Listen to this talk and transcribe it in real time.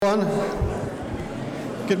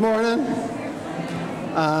everyone. Good morning.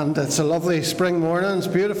 And it's a lovely spring morning. It's a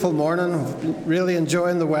beautiful morning. Really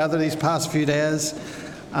enjoying the weather these past few days.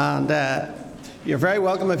 And you're very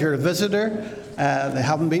welcome if you're a visitor. They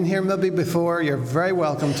haven't been here maybe before. You're very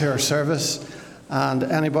welcome to our service. And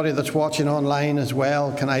anybody that's watching online as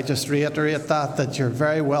well, can I just reiterate that you're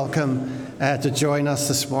very welcome to join us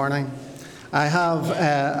this morning. I have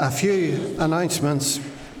a few announcements.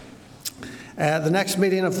 The next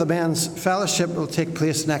meeting of the Men's Fellowship will take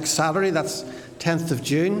place next Saturday, that's 10th of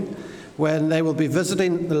June, when they will be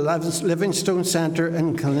visiting the Livingstone Centre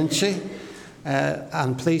in Killinchy.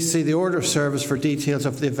 And please see the order of service for details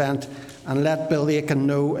of the event, and let Bill Aiken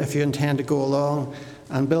know if you intend to go along.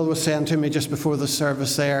 And Bill was saying to me just before the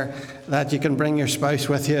service there that you can bring your spouse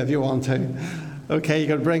with you if you want to. Okay, you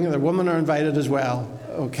can bring, the women are invited as well.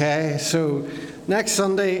 Okay, so next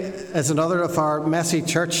Sunday is another of our Messy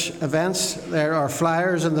Church events. There are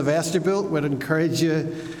flyers in the vestibule. We'd encourage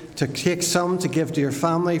you to take some to give to your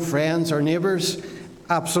family, friends, or neighbours.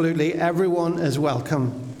 Absolutely everyone is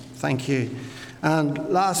welcome. Thank you. And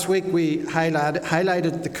last week we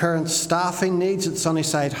highlighted the current staffing needs at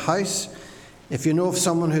Sunnyside House. If you know of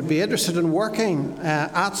someone who'd be interested in working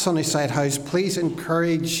at Sunnyside House, please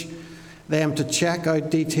encourage them to check out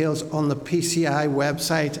details on the PCI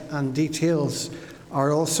website, and details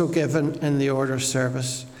are also given in the order of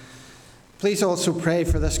service. Please also pray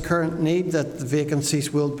for this current need that the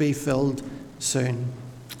vacancies will be filled soon.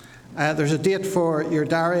 There's a date for your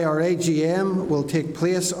diary. Our AGM will take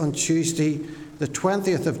place on Tuesday the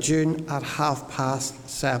 20th of June at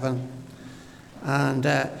 7:30. And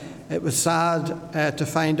it was sad to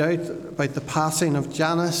find out about the passing of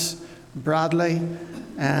Janice Bradley.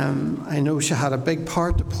 I know she had a big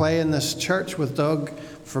part to play in this church with Doug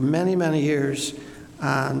for many, many years,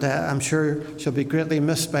 and I'm sure she'll be greatly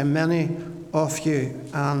missed by many of you.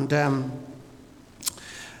 And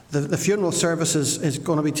the funeral service is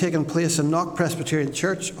going to be taking place in Knock Presbyterian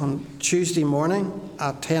Church on Tuesday morning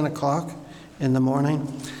at 10 o'clock in the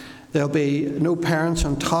morning. There'll be no parents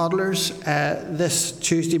and toddlers this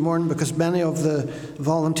Tuesday morning because many of the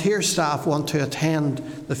volunteer staff want to attend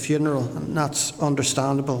the funeral, and that's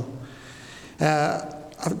understandable.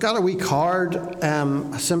 I've got a wee card,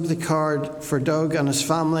 a sympathy card for Doug and his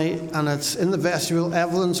family, and it's in the vestibule.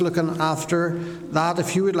 Evelyn's looking after that.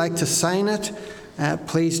 If you would like to sign it,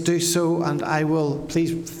 please do so, and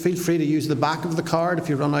please feel free to use the back of the card if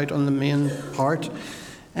you run out on the main part.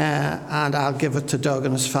 And I'll give it to Doug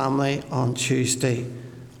and his family on Tuesday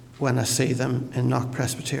when I see them in Knock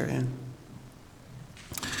Presbyterian.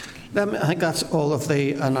 I think that's all of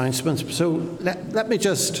the announcements. So let me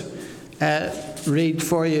just read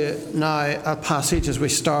for you now a passage as we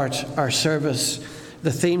start our service.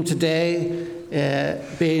 The theme today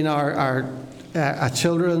being our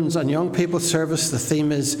children's and young people's service, the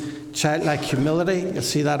theme is childlike humility. You'll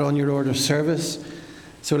see that on your order of service.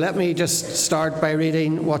 So let me just start by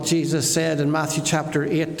reading what Jesus said in Matthew chapter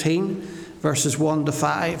 18, verses 1 to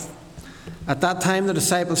 5. At that time the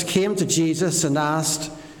disciples came to Jesus and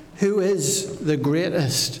asked, "Who is the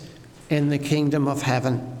greatest in the kingdom of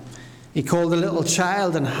heaven?" He called a little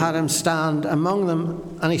child and had him stand among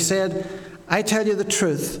them, and he said, "I tell you the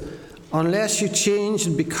truth, unless you change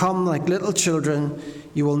and become like little children,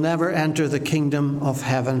 you will never enter the kingdom of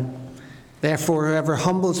heaven. Therefore, whoever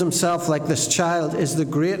humbles himself like this child is the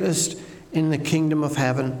greatest in the kingdom of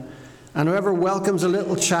heaven. And whoever welcomes a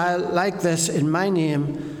little child like this in my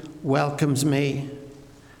name welcomes me.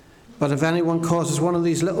 But if anyone causes one of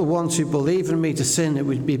these little ones who believe in me to sin, it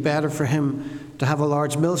would be better for him to have a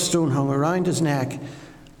large millstone hung around his neck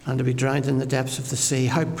and to be drowned in the depths of the sea."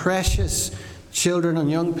 How precious children and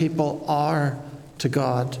young people are to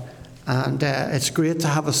God. And it's great to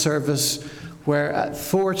have a service where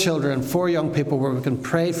for children, for young people, where we can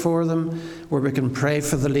pray for them, where we can pray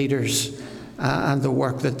for the leaders and the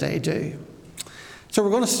work that they do. So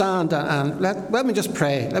we're going to stand and let me just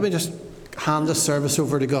pray. Let me just hand this service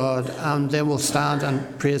over to God, and then we'll stand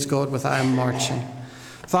and praise God with I Am Marching.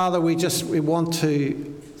 Father, we want to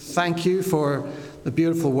thank you for the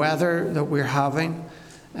beautiful weather that we're having.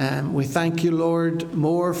 We thank you, Lord,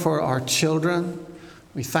 more for our children.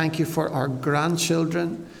 We thank you for our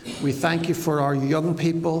grandchildren. We thank you for our young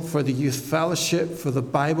people, for the youth fellowship, for the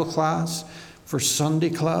Bible class, for Sunday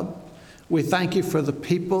club. We thank you for the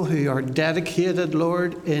people who are dedicated,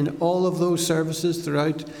 Lord, in all of those services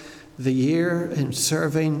throughout the year in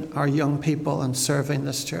serving our young people and serving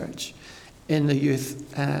this church in the youth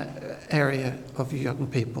area of young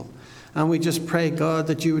people. And we just pray, God,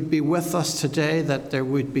 that you would be with us today, that there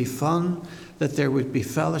would be fun, that there would be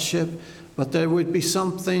fellowship, but there would be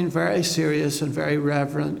something very serious and very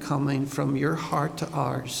reverent coming from your heart to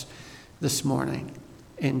ours this morning.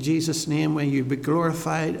 In Jesus' name, may you be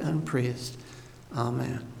glorified and praised.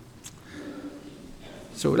 Amen.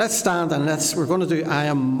 So let's stand and we're going to do I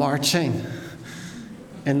Am Marching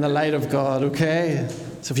in the light of God, okay?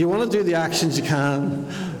 So if you want to do the actions, you can.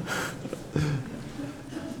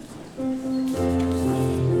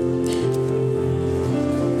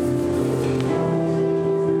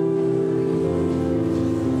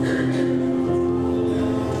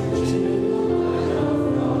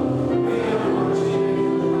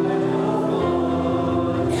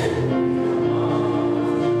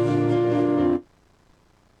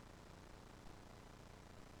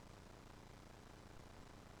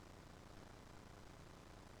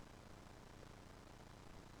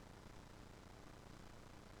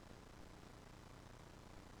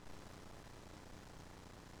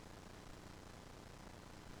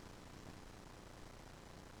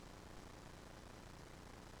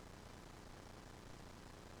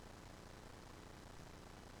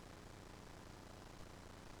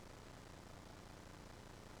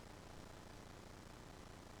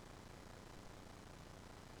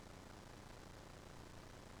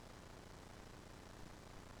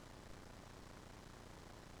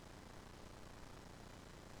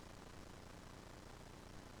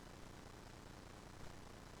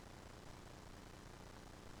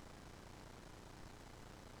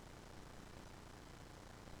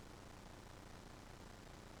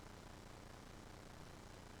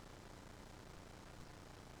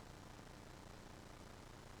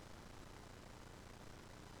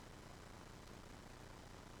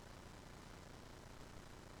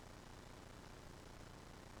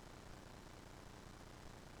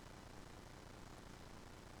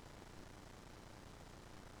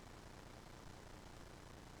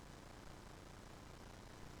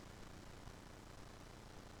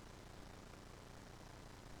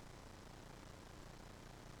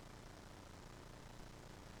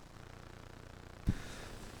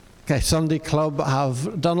 Okay, Sunday Club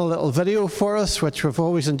have done a little video for us, which we've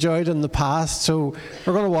always enjoyed in the past, so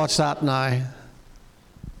we're going to watch that now.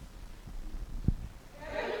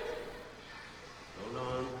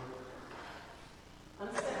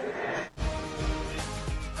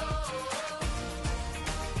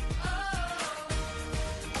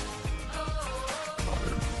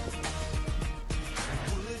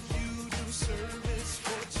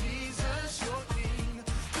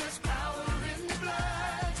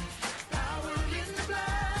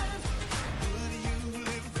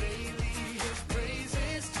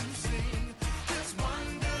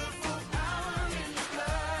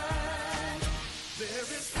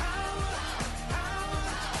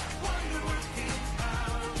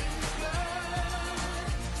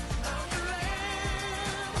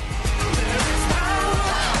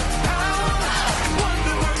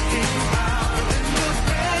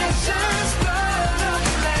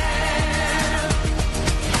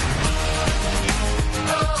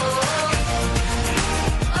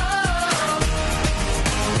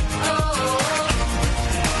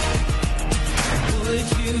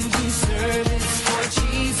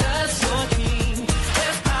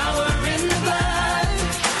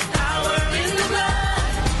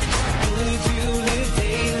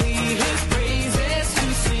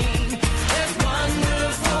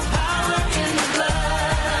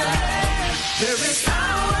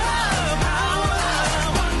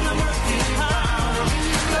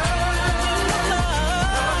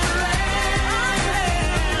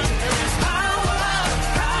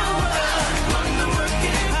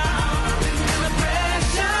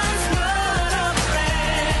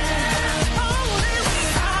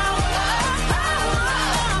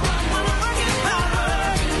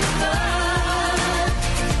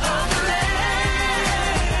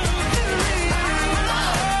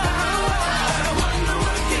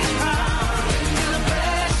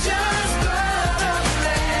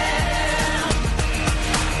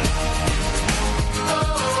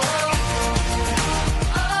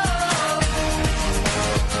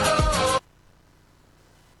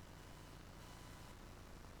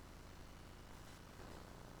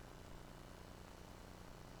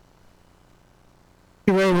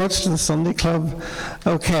 Thank you very much to the Sunday Club.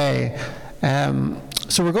 Okay,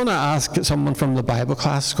 so we're going to ask someone from the Bible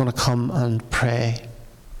class is going to come and pray.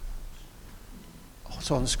 Oh,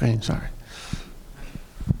 it's on the screen, sorry.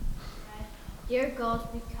 Dear God,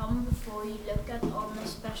 we come before you, look at on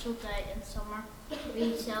this special day in summer.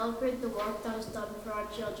 We celebrate the work that is done for our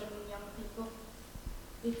children and young people.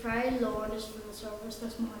 We pray, Lord, as for the service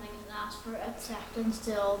this morning and ask for acceptance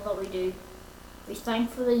to all that we do. We thank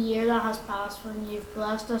for the year that has passed when you've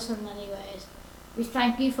blessed us in many ways. We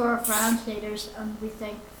thank you for our friends, leaders, and we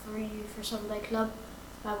thank for you for Sunday Club,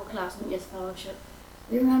 Bible class and Youth Fellowship.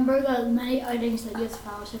 We remember the many outings that Youth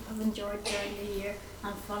Fellowship have enjoyed during the year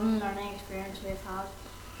and fun and learning experience we have had.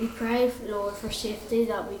 We pray, Lord, for safety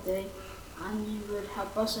that we do, and you would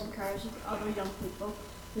help us encourage other young people.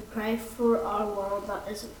 We pray for our world that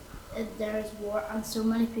there is war and so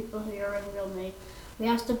many people who are in real need. We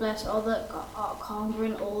ask to bless all the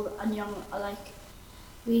conquering, old and young alike.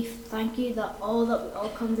 We thank you that we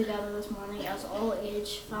all come together this morning as all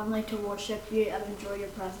age family to worship you and enjoy your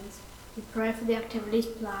presence. We pray for the activities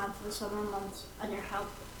planned for the summer months and your help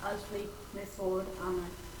as we move forward. Amen.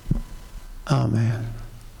 Amen.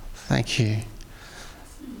 Thank you.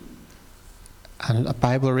 And a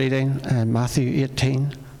Bible reading, Matthew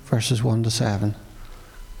 18, verses 1 to 7.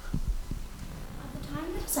 At the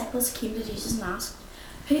time the disciples came to Jesus and asked,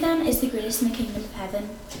 "Who then is the greatest in the kingdom of heaven?"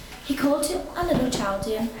 He called to a little child to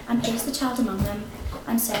him and placed the child among them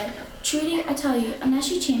and said, "Truly I tell you, unless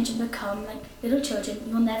you change and become like little children,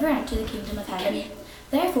 you will never enter the kingdom of heaven.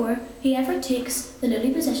 Therefore, whoever takes the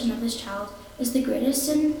lowly position of this child is the greatest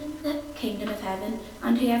in the kingdom of heaven,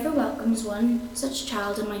 and whoever welcomes one such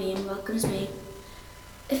child in my name welcomes me.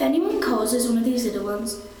 If anyone causes one of these little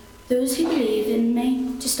ones, those who believe in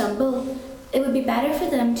me, to stumble, it would be better for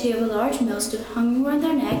them to have a large millstone hung around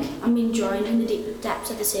their neck and been drowned in the deep depths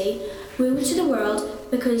of the sea. Woe to the world,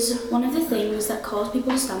 because one of the things that cause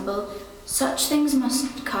people to stumble, such things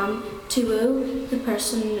must come, to woe the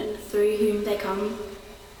person through whom they come."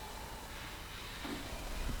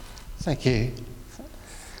 Thank you.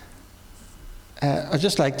 I'd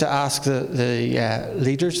just like to ask the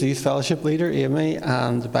leaders, the Youth Fellowship leader, Amy,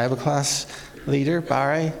 and the Bible class leader,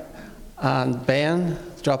 Barry, and Ben,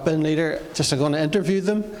 drop-in leader, just I'm going to interview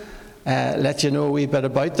them, let you know a wee bit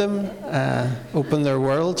about them, open their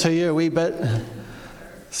world to you a wee bit.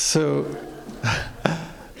 So,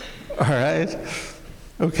 all right.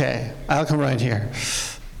 Okay, I'll come round here.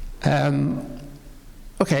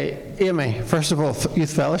 Okay, Amy, first of all,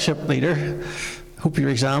 Youth Fellowship leader. Hope your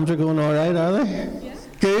exams are going all right, are they? Yeah.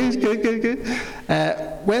 Good.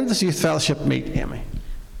 When does Youth Fellowship meet, Amy?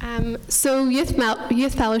 So Youth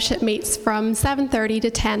Fellowship meets from 7:30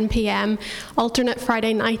 to 10 p.m, alternate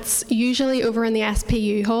Friday nights, usually over in the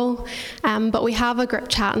SPU hall. But we have a group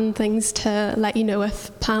chat and things to let you know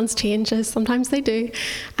if plans change, as sometimes they do.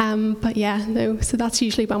 But yeah, no, so that's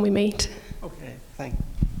usually when we meet. Okay,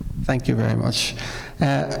 thank you very much.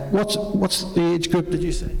 What's the age group, did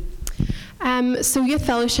you say? So Youth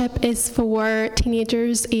Fellowship is for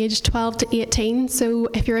teenagers aged 12 to 18. So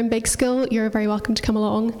if you're in big school, you're very welcome to come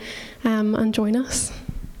along and join us.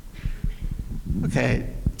 Okay,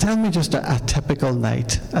 tell me just a typical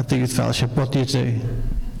night at the Youth Fellowship. What do you do?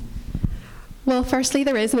 Well, firstly,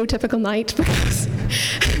 there is no typical night because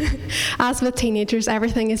as with teenagers,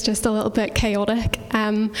 everything is just a little bit chaotic.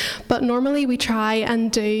 But normally we try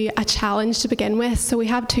and do a challenge to begin with. So we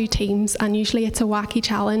have two teams, and usually it's a wacky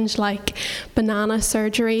challenge like banana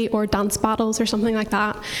surgery or dance battles or something like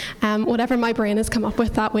that. Whatever my brain has come up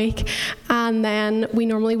with that week. And then we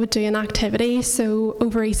normally would do an activity. So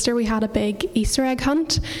over Easter, we had a big Easter egg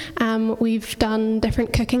hunt. We've done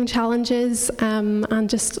different cooking challenges and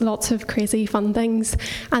just lots of crazy fun things.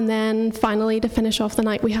 And then finally, to finish off the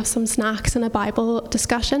night, we have some snacks and a Bible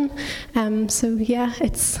discussion. So yeah,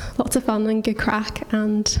 it's lots of fun and good crack.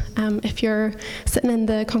 And if you're sitting in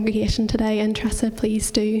the congregation today interested,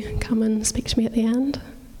 please do come and speak to me at the end.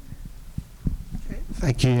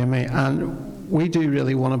 Thank you, Amy. And we do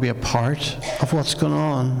really want to be a part of what's going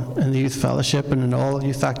on in the Youth Fellowship and in all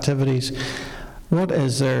youth activities. What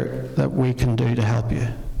is there that we can do to help you?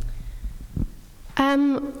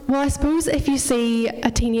 Well, I suppose if you see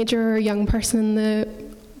a teenager or a young person in the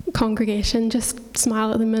congregation, just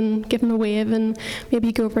smile at them and give them a wave and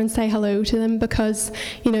maybe go over and say hello to them, because,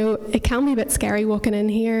 you know, it can be a bit scary walking in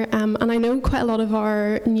here. And I know quite a lot of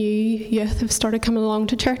our new youth have started coming along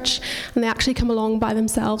to church, and they actually come along by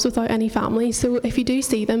themselves without any family. So if you do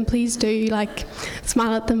see them, please do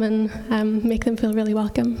smile at them and make them feel really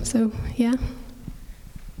welcome. So, yeah.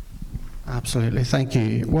 Absolutely, thank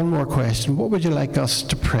you. One more question. What would you like us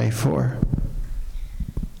to pray for?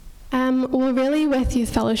 Well, really, with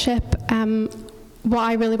Youth Fellowship, what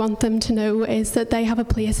I really want them to know is that they have a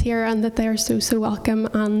place here and that they are so, so welcome,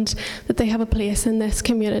 and that they have a place in this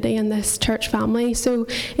community and this church family. So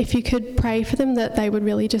if you could pray for them, that they would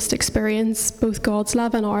really just experience both God's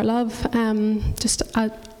love and our love, just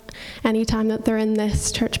at any time that they're in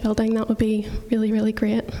this church building, that would be really, really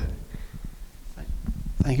great.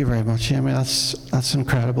 Thank you very much, Amy. That's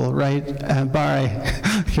incredible. Right, Barry,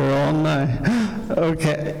 you're on now.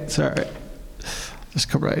 Okay, sorry. Just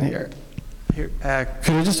come right here. Could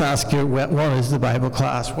I just ask you, what is the Bible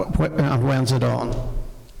class, and when's it on?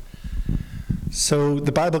 So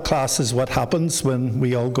the Bible class is what happens when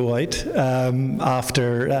we all go out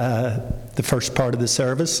after the first part of the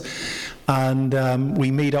service. And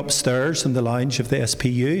we meet upstairs in the lounge of the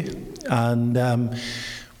SPU. And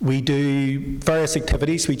we do various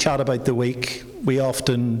activities. We chat about the week. We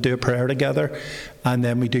often do a prayer together, and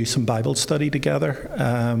then we do some Bible study together.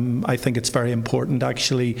 I think it's very important,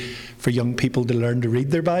 actually, for young people to learn to read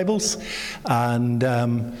their Bibles. And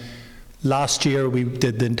last year we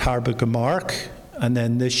did the entire book of Mark. And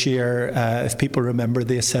then this year, if people remember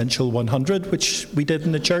the Essential 100, which we did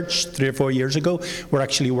in the church 3 or 4 years ago, we're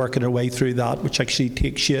actually working our way through that, which actually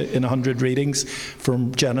takes you in 100 readings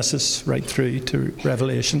from Genesis right through to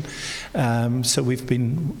Revelation. So we've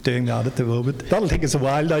been doing that at the moment. That'll take us a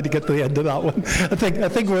while now to get to the end of that one. I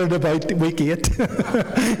think we're at about week 8.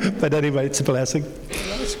 But anyway, it's a blessing.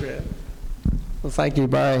 That's great. Well, thank you,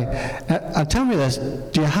 Barry. And tell me this,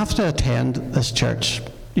 do you have to attend this church?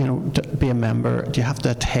 You know, to be a member, do you have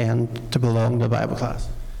to attend to belong to the Bible class?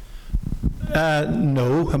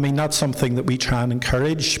 No, I mean, that's something that we try and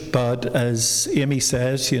encourage, but as Amy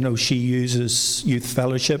says, you know, she uses youth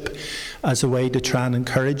fellowship as a way to try and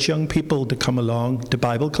encourage young people to come along to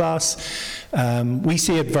Bible class. We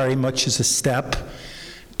see it very much as a step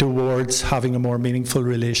towards having a more meaningful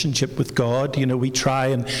relationship with God. You know, we try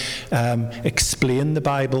and explain the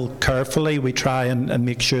Bible carefully. We try and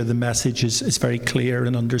make sure the message is very clear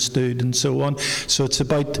and understood and so on. So it's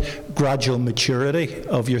about gradual maturity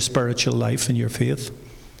of your spiritual life and your faith.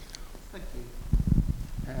 Thank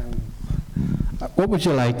you. What would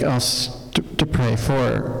you like us to pray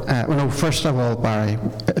for? First of all, Barry,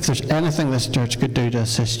 if there's anything this church could do to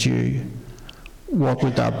assist you, what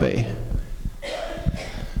would that be?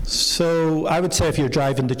 So I would say if you're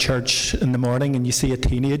driving to church in the morning and you see a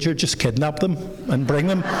teenager, just kidnap them and bring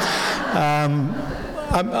them.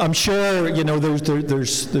 I'm sure, you know,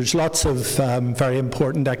 there's lots of very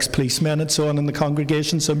important ex-policemen and so on in the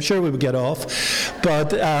congregation, so I'm sure we would get off.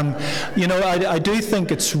 But, you know, I do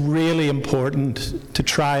think it's really important to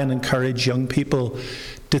try and encourage young people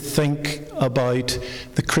to think about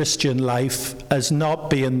the Christian life as not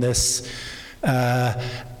being this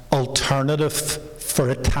alternative for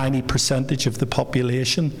a tiny percentage of the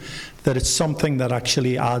population, that it's something that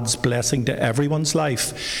actually adds blessing to everyone's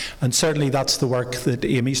life. And certainly that's the work that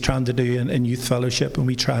Amy's trying to do in youth fellowship, and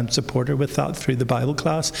we try and support her with that through the Bible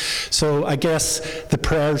class. So I guess the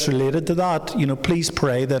prayers related to that, you know, please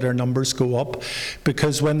pray that our numbers go up,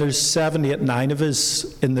 because when there's 7, 8, 9 of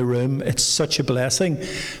us in the room, it's such a blessing.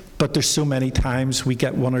 But there's so many times we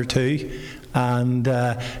get 1 or 2. And,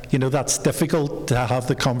 you know, that's difficult to have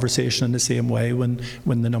the conversation in the same way when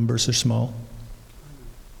the numbers are small.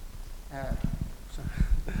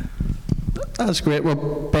 That's great.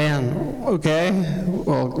 Well, Ben, okay.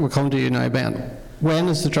 Well, we'll come to you now, Ben. When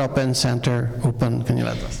is the drop-in centre open? Can you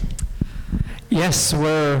let us? Yes,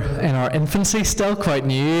 we're in our infancy still, quite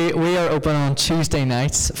new. We are open on Tuesday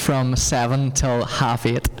nights from 7 till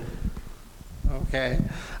 8:30. Okay.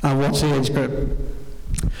 And what's the age group?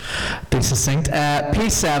 Be succinct.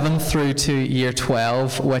 P7 through to year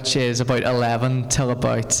 12, which is about 11 till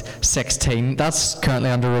about 16. That's currently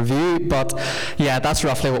under review, but yeah, that's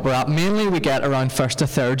roughly what we're at. Mainly we get around 1st to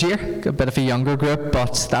 3rd year, a bit of a younger group,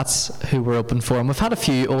 but that's who we're open for. And we've had a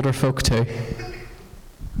few older folk too.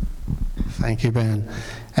 Thank you, Ben.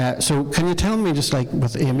 So can you tell me, just like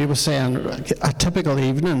what Amy was saying, a typical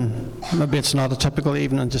evening? Maybe it's not a typical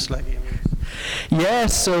evening, just like Amy. Yeah,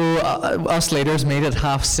 so us leaders meet at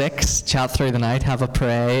 6:30, chat through the night, have a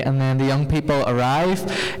pray, and then the young people arrive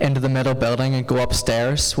into the middle building and go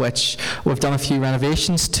upstairs, which we've done a few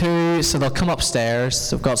renovations to. So they'll come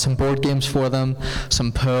upstairs. We've got some board games for them,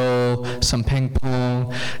 some pool, some ping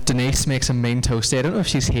pong. Denise makes a mean toastie. I don't know if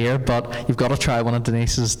she's here, but you've got to try one of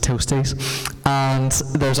Denise's toasties. And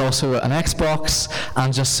there's also an Xbox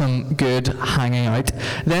and just some good hanging out.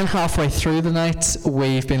 Then halfway through the night,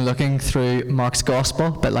 we've been looking through Mark's Gospel,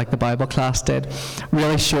 a bit like the Bible class did.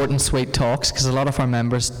 Really short and sweet talks, because a lot of our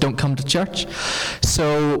members don't come to church.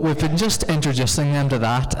 So we've been just introducing them to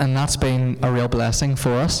that, and that's been a real blessing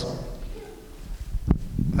for us.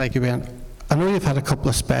 Thank you, Ben. I know you've had a couple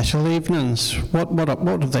of special evenings. What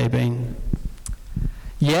have they been?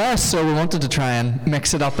 Yeah, so we wanted to try and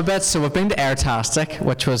mix it up a bit. So we've been to Airtastic,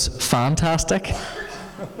 which was fantastic.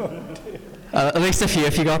 At least a few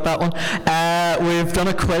if you got that one. We've done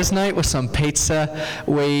a quiz night with some pizza.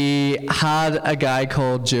 We had a guy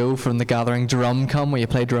called Joe from the Gathering Drum come, where you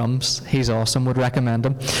play drums. He's awesome, would recommend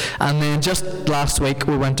him. And then just last week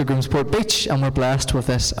we went to Grimsport Beach, and we're blessed with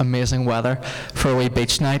this amazing weather for a wee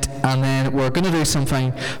beach night. And then we're going to do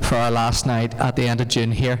something for our last night at the end of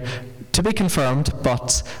June here. To be confirmed,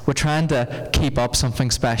 but we're trying to keep up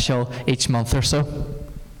something special each month or so.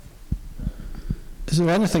 Is there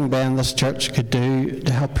anything, Ben, this church could do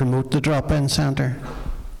to help promote the drop-in centre?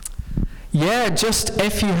 Yeah, just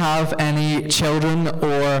if you have any children,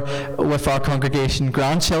 or with our congregation,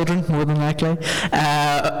 grandchildren, more than likely,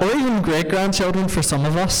 or even great-grandchildren for some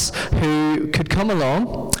of us, who could come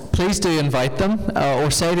along, please do invite them, or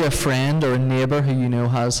say to a friend or a neighbour who you know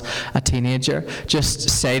has a teenager. Just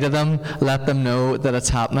say to them, let them know that it's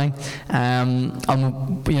happening. And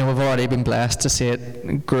we've already been blessed to see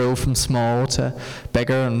it grow from small to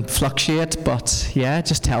bigger and fluctuate, but yeah,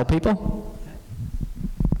 just tell people.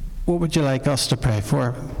 What would you like us to pray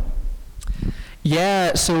for?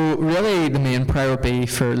 Yeah, so really the main prayer would be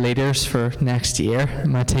for leaders for next year.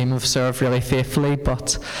 My team have served really faithfully,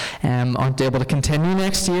 but aren't able to continue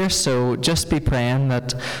next year, so just be praying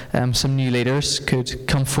that some new leaders could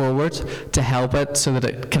come forward to help it so that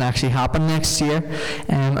it can actually happen next year.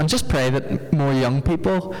 And just pray that more young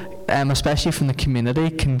people, especially from the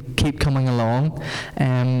community, can keep coming along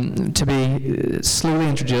to be slowly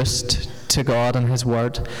introduced to God and His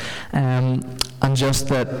Word, and just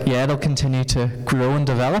that, it'll continue to grow and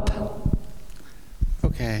develop.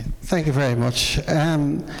 Okay, thank you very much.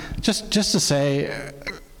 Just to say,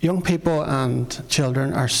 young people and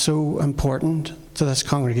children are so important to this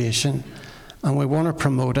congregation, and we want to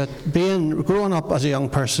promote it. Growing up as a young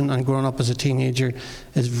person and growing up as a teenager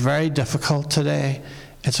is very difficult today.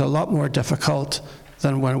 It's a lot more difficult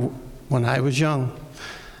than when I was young.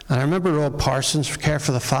 And I remember Rob Parsons, Care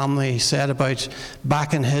for the Family, said about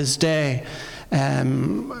back in his day,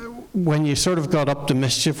 when you sort of got up to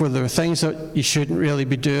mischief, where there were things that you shouldn't really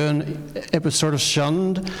be doing, it was sort of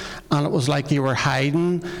shunned, and it was like you were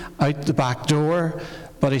hiding out the back door.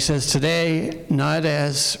 But he says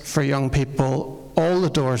nowadays, for young people, all the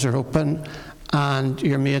doors are open, and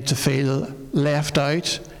you're made to feel left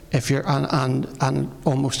out if you're and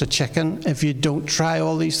almost a chicken if you don't try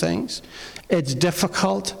all these things. It's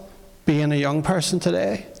difficult being a young person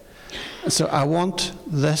today. So I want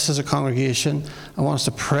this as a congregation. I want us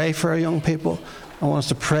to pray for our young people. I want us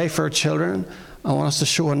to pray for our children. I want us to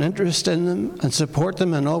show an interest in them and support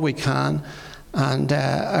them in all we can. And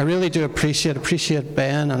I really do appreciate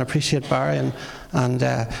Ben and appreciate Barry and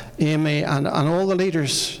Amy and all the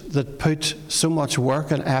leaders that put so much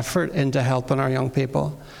work and effort into helping our young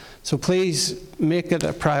people. So please make it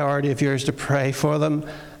a priority of yours to pray for them.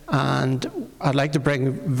 And I'd like to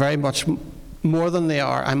bring very much more than they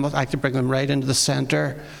are. I'd like to bring them right into the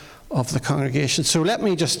centre of the congregation. So let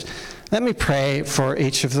me pray for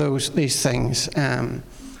each of these things,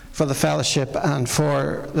 for the fellowship and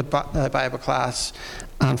for the Bible class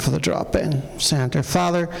and for the drop-in centre.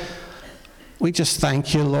 Father, we just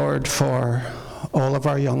thank you, Lord, for all of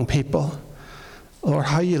our young people. Lord,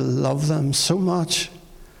 how you love them so much.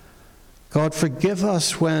 God, forgive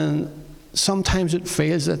us when sometimes it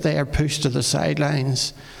feels that they are pushed to the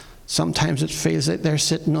sidelines. Sometimes it feels that they're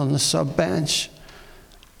sitting on the sub-bench.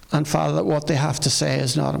 And Father, that what they have to say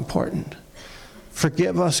is not important.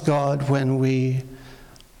 Forgive us, God, when we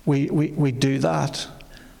do that.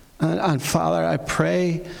 And Father, I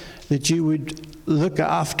pray that you would look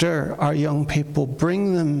after our young people,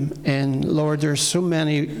 bring them in. Lord, there's so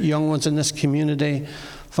many young ones in this community.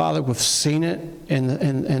 Father, we've seen it in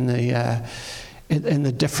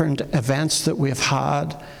the different events that we've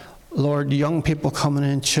had. Lord, young people coming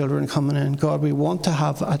in, children coming in. God, we want to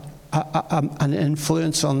have an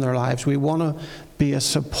influence on their lives. We want to be a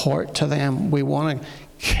support to them. We want to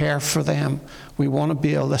care for them. We want to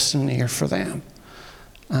be a listening ear for them.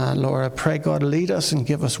 Lord, I pray, God, lead us and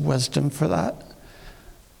give us wisdom for that.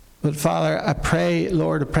 But Father, I pray,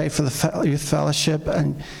 Lord, for the youth fellowship.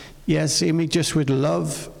 And yes, Amy just would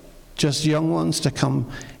love just young ones to come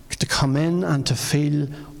in and to feel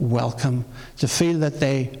welcome, to feel that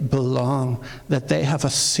they belong, that they have a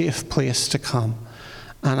safe place to come.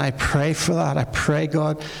 And I pray for that. I pray,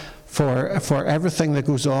 God, for everything that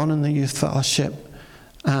goes on in the youth fellowship.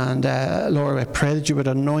 And Lord, I pray that you would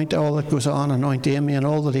anoint all that goes on, anoint Amy and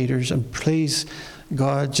all the leaders. And please,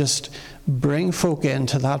 God, just bring folk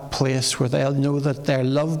into that place where they'll know that they're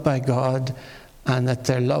loved by God and that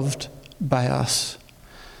they're loved by us.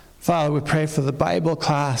 Father, we pray for the Bible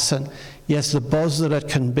class, and yes, the buzz that it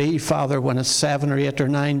can be, Father, when it's 7 or 8 or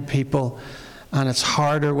 9 people, and it's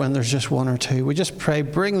harder when there's just one or two. We just pray,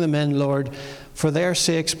 bring them in, Lord, for their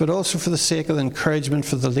sakes, but also for the sake of the encouragement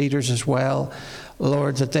for the leaders as well,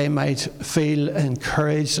 Lord, that they might feel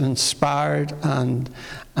encouraged and inspired and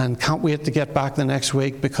can't wait to get back the next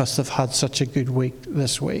week because they've had such a good week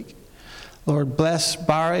this week. Lord, bless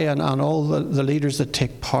Barry and all the leaders that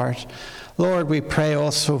take part. Lord, we pray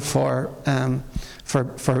also for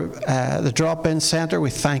the drop-in centre. We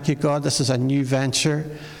thank you, God, this is a new venture.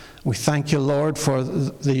 We thank you, Lord, for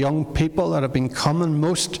the young people that have been coming,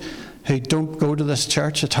 most who don't go to this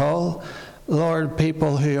church at all. Lord,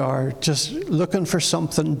 people who are just looking for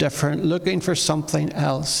something different, looking for something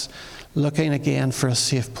else, looking again for a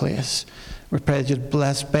safe place. We pray that you'd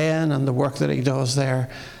bless Ben and the work that he does there.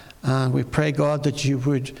 And we pray, God, that you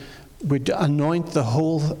would anoint the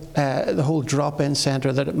whole drop-in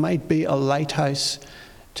centre, that it might be a lighthouse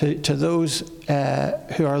to those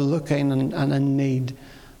who are looking and in need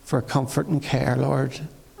for comfort and care, Lord,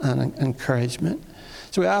 and encouragement.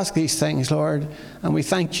 So we ask these things, Lord, and we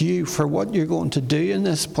thank you for what you're going to do in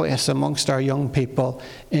this place amongst our young people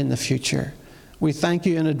in the future. We thank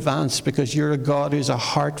you in advance because you're a God who's a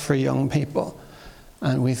heart for young people.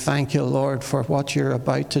 And we thank you, Lord, for what you're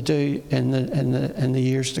about to do in the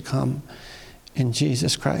years to come. In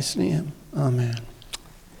Jesus Christ's name, amen.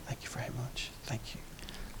 Thank you very much. Thank you.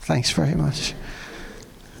 Thanks very much.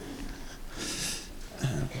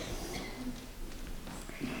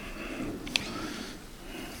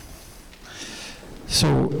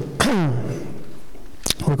 So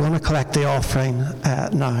we're going to collect the offering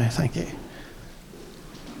now. Thank you.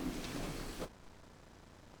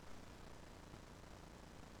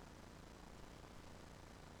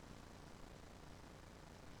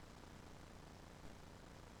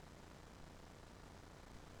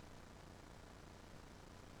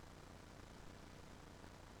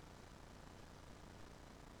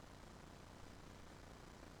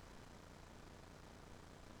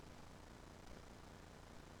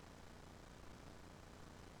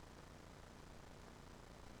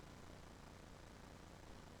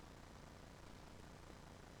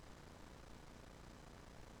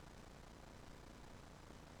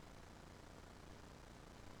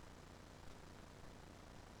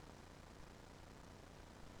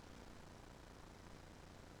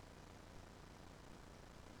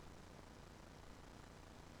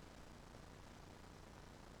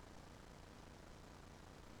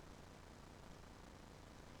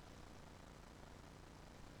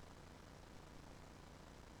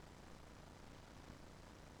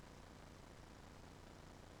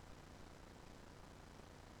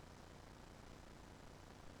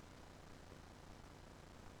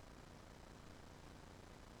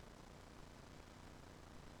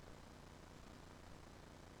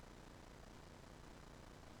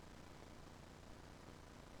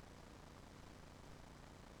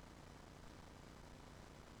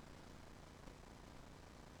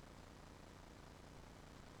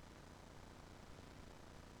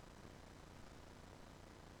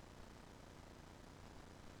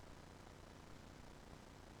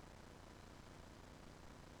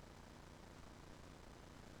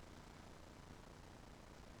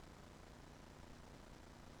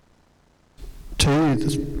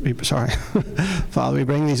 Father, we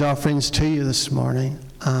bring these offerings to you this morning,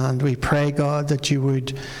 and we pray, God, that you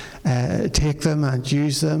would take them and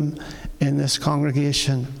use them in this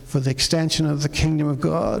congregation for the extension of the kingdom of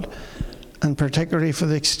God, and particularly for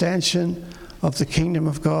the extension of the kingdom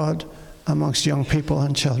of God amongst young people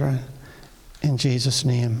and children. In Jesus'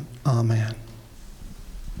 name, amen.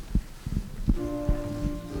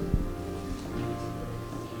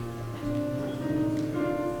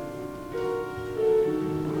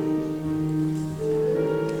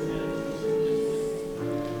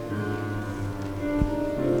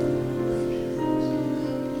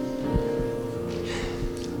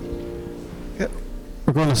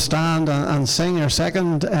 We're going to stand and sing our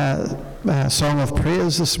second song of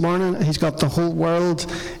praise this morning. He's got the whole world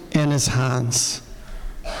in his hands.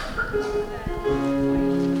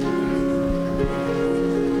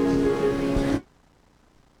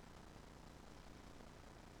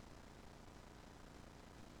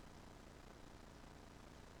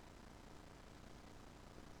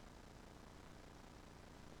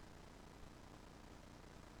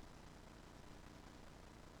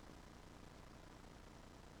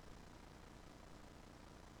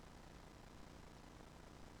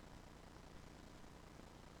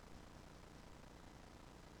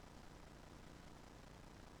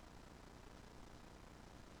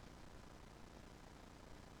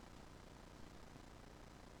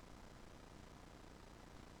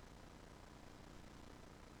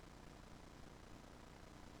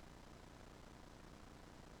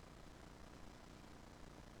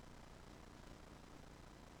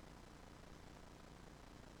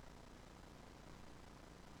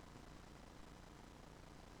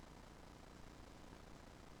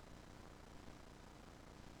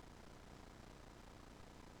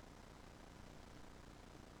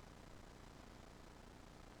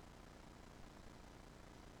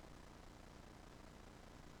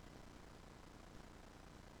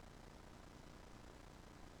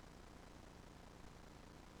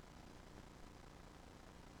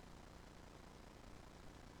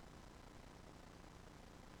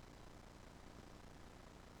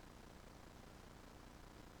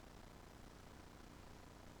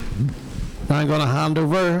 Now I'm going to hand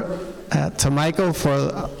over to Michael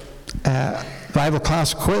for Bible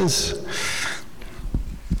class quiz.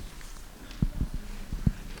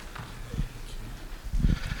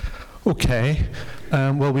 Okay.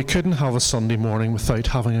 Well, we couldn't have a Sunday morning without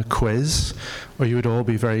having a quiz, or you would all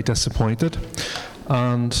be very disappointed.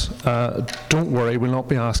 And don't worry, we'll not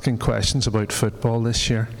be asking questions about football this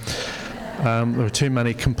year. There were too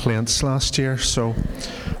many complaints last year. So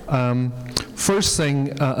first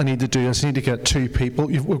thing I need to do is I need to get two people.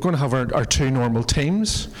 We're going to have our two normal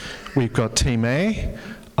teams. We've got Team A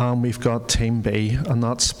and we've got Team B, and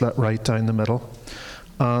that's split right down the middle.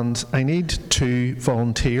 And I need two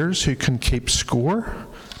volunteers who can keep score,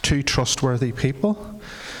 two trustworthy people.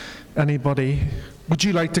 Anybody? Would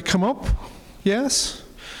you like to come up? Yes?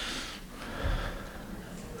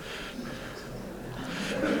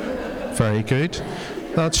 Very good.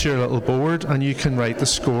 That's your little board, and you can write the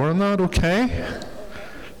score on that, okay?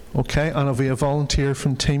 Okay, and have we a volunteer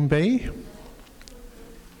from Team B?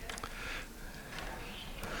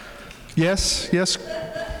 Yes, yes,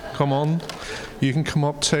 come on. You can come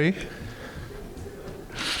up too.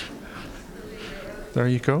 There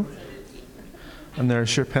you go. And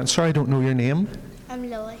there's your pen. Sorry, I don't know your name. I'm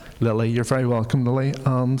Lily. Lily, you're very welcome, Lily.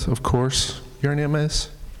 And, of course, your name is?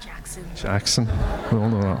 Jackson. Jackson. We all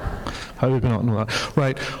know that. How would we not know that?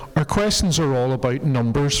 Right. Our questions are all about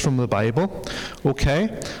numbers from the Bible.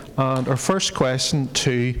 Okay. And our first question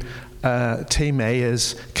to Team A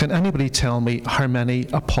is, can anybody tell me how many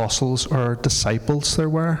apostles or disciples there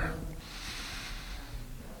were?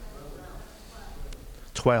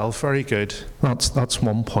 12. Very good. That's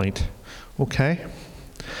 1 point. Okay.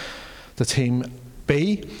 The Team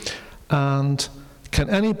B. And can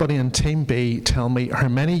anybody in Team B tell me how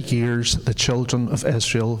many years the children of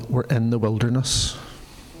Israel were in the wilderness?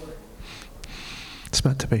 It's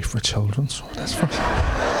meant to be for children, so that's for...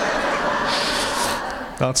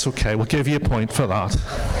 That's okay. We'll give you a point for that.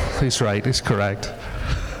 He's right. He's correct.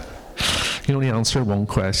 You only answer one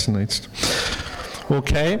question each.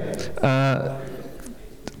 Okay.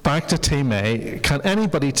 Back to Team A. Can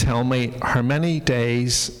anybody tell me how many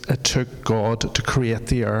days it took God to create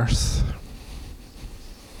the earth?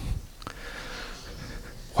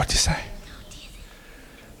 What did you say?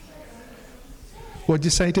 What did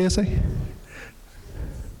you say, Daisy?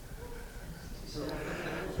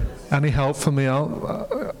 Any help from me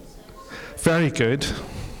out? Very good.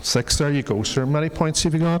 6, there you go, sir. How many points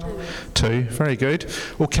have you got? 2, very good.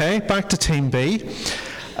 Okay, back to Team B.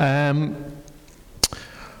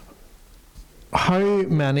 How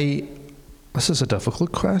many, this is a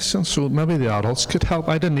difficult question, so maybe the adults could help.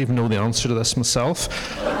 I didn't even know the answer to this myself.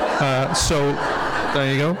 So,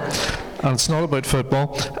 there you go. And it's not about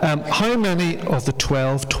football. How many of the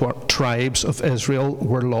 12 tribes of Israel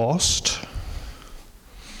were lost?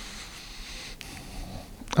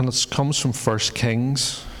 And it comes from 1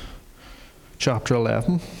 Kings chapter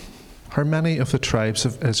 11. How many of the tribes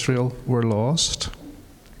of Israel were lost?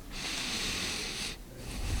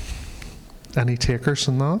 Any takers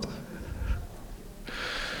on that?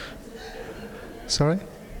 Sorry?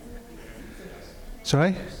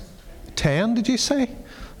 10, did you say?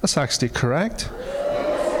 That's actually correct.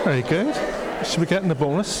 Very good. Should be getting a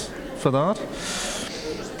bonus for that.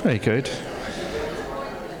 Very good.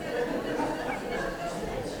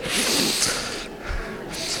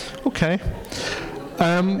 Okay.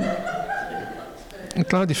 I'm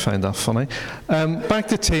glad you found that funny. Back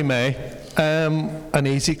to Team A. An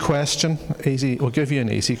easy question. We'll give you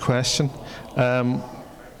an easy question. Well,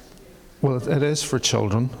 it is for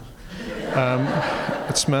children.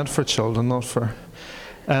 It's meant for children, not for...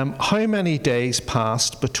 how many days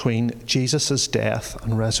passed between Jesus' death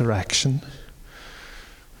and resurrection?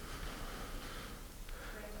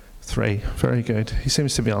 3. Very good. He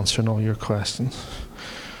seems to be answering all your questions.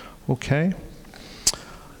 Okay.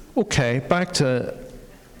 Okay, back to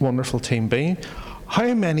wonderful Team B.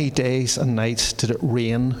 How many days and nights did it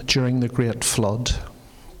rain during the Great Flood?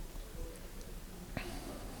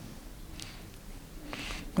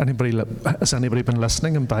 Has anybody been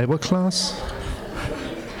listening in Bible class?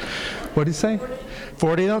 What did you say?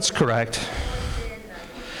 40, that's correct.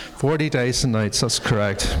 40 days and nights, that's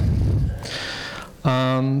correct.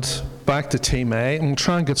 And back to Team A. I'm going to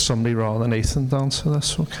try and get somebody rather than Ethan to answer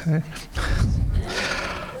this, okay?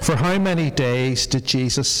 For how many days did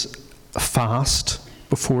Jesus fast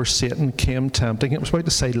before Satan came tempting? It was about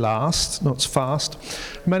to say last. No, it's fast.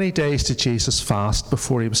 How many days did Jesus fast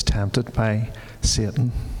before he was tempted by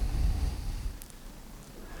Satan?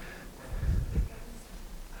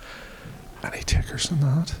 Any takers on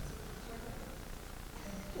that?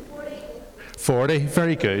 40.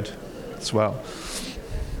 Very good as well.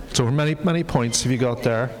 So how many points have you got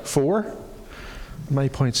there? 4? How many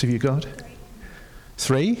points have you got?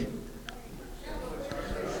 3?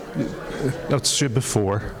 That should be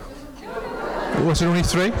 4. Was it only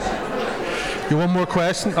 3? You want more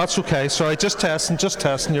question? That's okay. Sorry, just testing.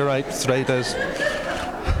 You're right. 3 it is.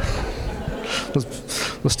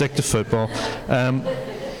 We'll stick to football.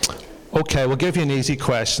 Okay, we'll give you an easy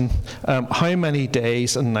question. How many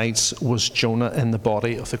days and nights was Jonah in the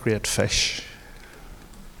body of the great fish?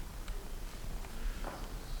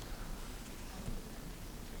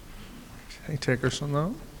 Any takers on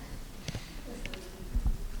that?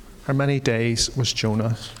 How many days was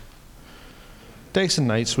Jonah? Days and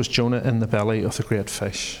nights was Jonah in the belly of the great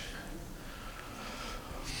fish?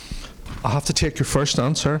 I'll have to take your first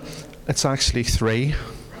answer. It's actually 3.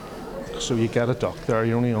 So you get a duck there,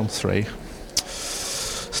 you're only on 3.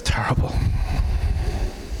 It's terrible.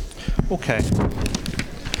 Okay.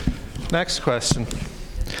 Next question.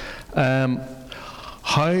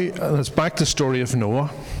 It's back to the story of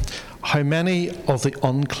Noah. How many of the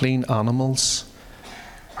unclean animals,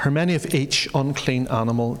 how many of each unclean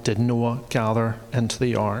animal did Noah gather into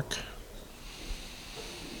the ark?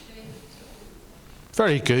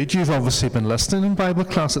 Very good. You've obviously been listening in Bible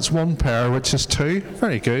class. It's 1 pair, which is 2.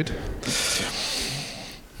 Very good.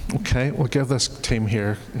 Okay, we'll give this team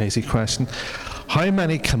here an easy question. How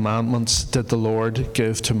many commandments did the Lord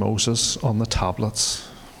give to Moses on the tablets?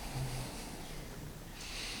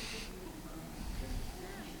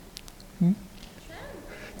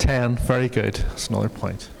 10. Very good. That's another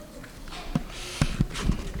point.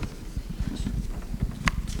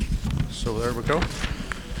 So there we go.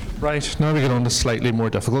 Right, now we get on to slightly more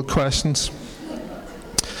difficult questions.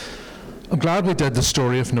 I'm glad we did the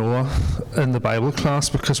story of Noah in the Bible class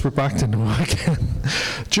because we're back to Noah again.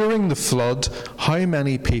 During the flood, how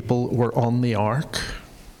many people were on the ark?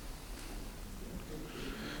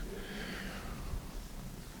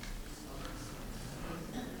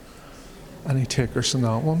 Any takers on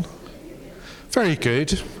that one? Very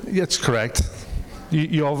good. It's correct.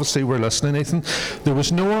 You obviously were listening, Nathan. There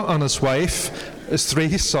was Noah and his wife, his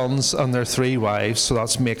 3 sons and their 3 wives, so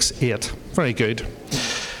that makes 8. Very good.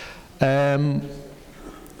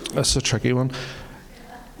 That's a tricky one.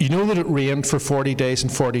 You know that it rained for 40 days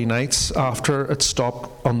and 40 nights after it stopped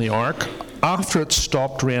on the ark. After it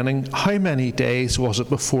stopped raining, how many days was it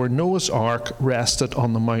before Noah's ark rested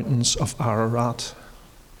on the mountains of Ararat?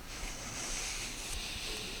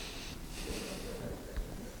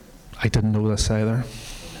 I didn't know this either.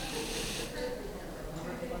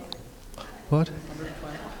 What?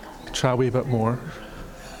 Try a wee bit more.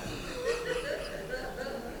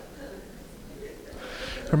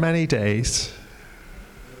 How many days?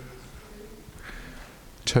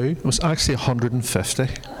 2? It was actually 150.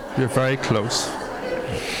 You're very close.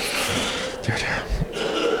 Dear, dear.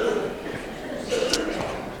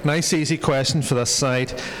 Nice easy question for this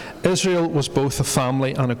side. Israel was both a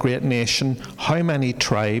family and a great nation. How many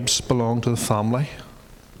tribes belong to the family?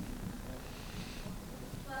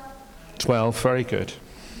 12. Very good.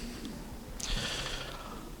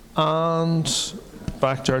 And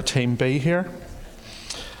back to our team B here.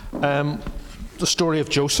 The story of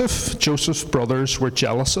Joseph. Joseph's brothers were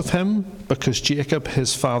jealous of him because Jacob,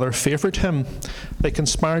 his father, favoured him. They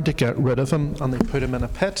conspired to get rid of him and they put him in a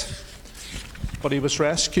pit. But he was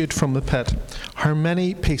rescued from the pit. How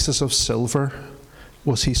many pieces of silver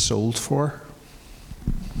was he sold for?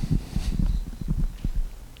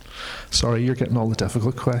 Sorry, you're getting all the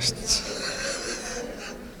difficult questions.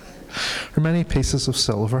 How many pieces of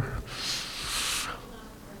silver?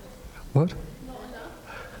 What?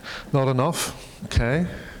 Not enough. Okay.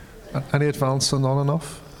 Any advance on not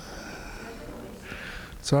enough?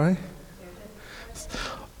 Sorry?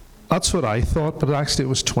 That's what I thought, but actually it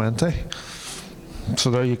was 20. So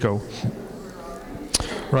there you go.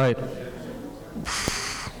 Right.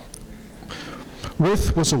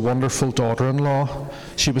 Ruth was a wonderful daughter-in-law.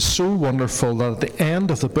 She was so wonderful that at the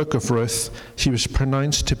end of the book of Ruth, she was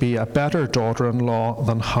pronounced to be a better daughter-in-law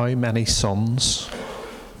than how many sons?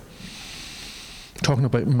 Talking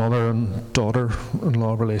about mother and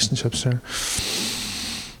daughter-in-law relationships here.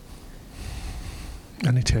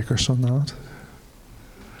 Any takers on that?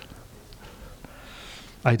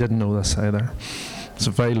 I didn't know this either. It's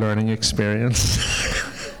a very learning experience.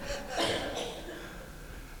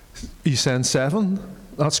 You said 7?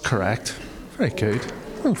 That's correct. Very good.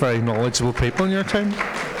 Very knowledgeable people in your team.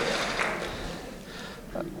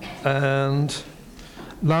 And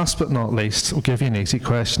last but not least, we'll give you an easy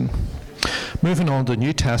question. Moving on to the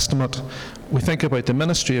New Testament, we think about the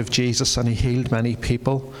ministry of Jesus, and he healed many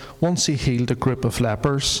people. Once he healed a group of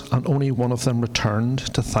lepers, and only one of them returned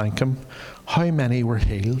to thank him. How many were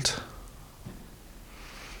healed?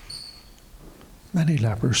 Many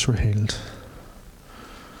lepers were healed.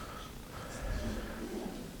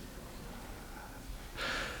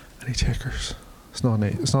 Any takers? It's not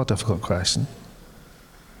a difficult question.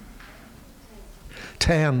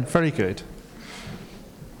 10, very good.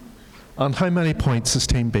 And how many points has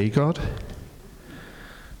Team B got?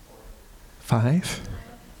 5.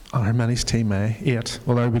 And how many's Team A? 8.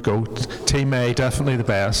 Well, there we go. Team A, definitely the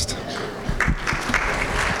best.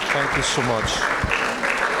 Thank you so much.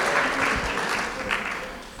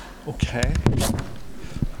 Okay.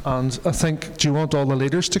 And I think, do you want all the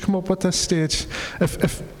leaders to come up at this stage?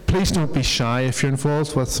 If please don't be shy. If you're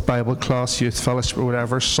involved with Bible class, youth fellowship, or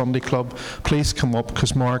whatever, Sunday club, please come up,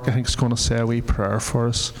 because Mark, I think, is going to say a wee prayer for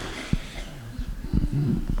us.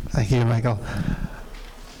 Thank you, Michael.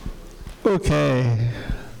 Okay.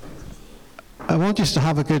 I want you to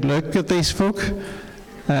have a good look at these folk.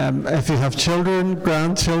 If you have children,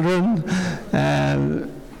 grandchildren,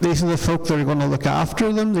 these are the folk that are going to look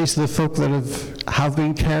after them. These are the folk that have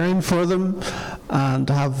been caring for them and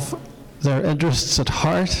have their interests at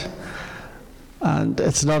heart. And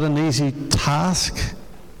it's not an easy task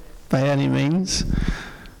by any means.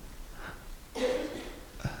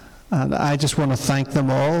 And I just want to thank them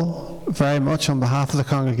all very much on behalf of the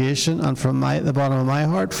congregation and from the bottom of my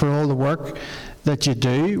heart for all the work that you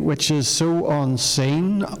do, which is so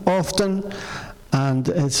unseen often, and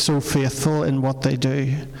it's so faithful in what they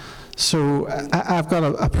do. So I've got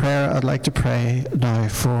a prayer I'd like to pray now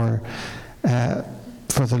for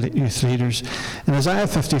the youth leaders. In Isaiah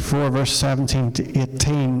 54, verse 17 to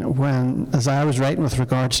 18, when Isaiah was writing with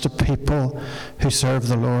regards to people who serve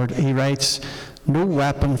the Lord, he writes, "No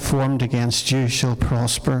weapon formed against you shall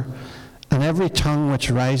prosper, and every tongue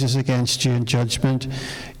which rises against you in judgment,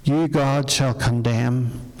 you, God, shall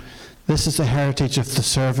condemn. This is the heritage of the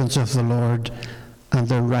servants of the Lord, and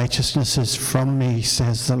their righteousness is from me,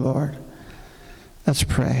 says the Lord." Let's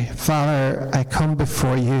pray. Father, I come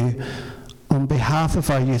before you on behalf of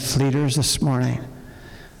our youth leaders this morning.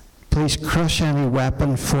 Please crush any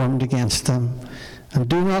weapon formed against them, and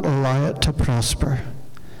do not allow it to prosper.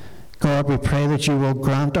 God, we pray that you will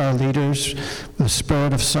grant our leaders the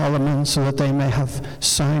spirit of Solomon, so that they may have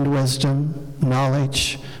sound wisdom,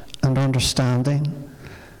 knowledge, and understanding.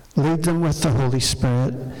 Lead them with the Holy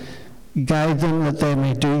Spirit. Guide them that they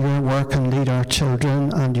may do your work and lead our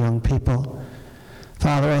children and young people.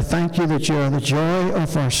 Father, I thank you that you are the joy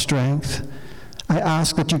of our strength. I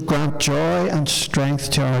ask that you grant joy and strength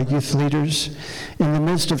to our youth leaders. In the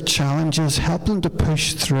midst of challenges, help them to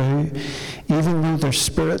push through, even though their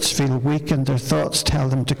spirits feel weak and their thoughts tell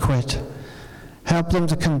them to quit. Help them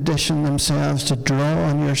to condition themselves to draw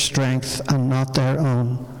on your strength and not their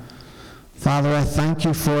own. Father, I thank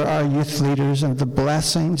you for our youth leaders and the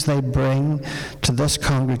blessings they bring to this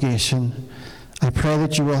congregation. I pray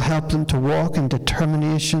that you will help them to walk in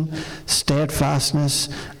determination, steadfastness,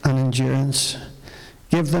 and endurance.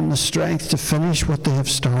 Give them the strength to finish what they have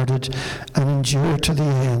started and endure to the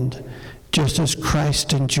end, just as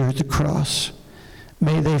Christ endured the cross.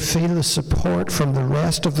 May they feel the support from the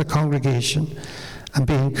rest of the congregation and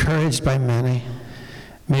be encouraged by many.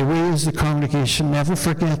 May we as the congregation never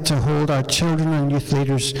forget to hold our children and youth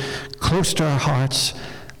leaders close to our hearts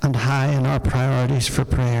and high in our priorities for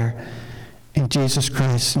prayer. In Jesus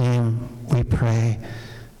Christ's name we pray.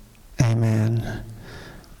 Amen.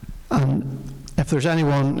 And if there's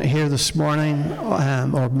anyone here this morning,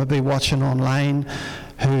 or maybe watching online,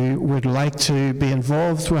 who would like to be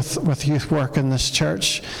involved with youth work in this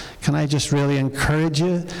church, can I just really encourage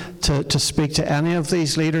you to speak to any of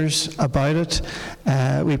these leaders about it?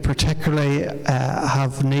 We particularly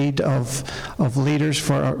have need of leaders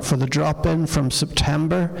for the drop-in from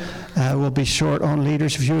September. We'll be short on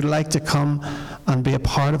leaders. If you would like to come and be a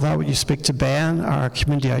part of that, would you speak to Ben, our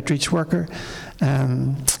community outreach worker?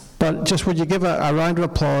 But just would you give a round of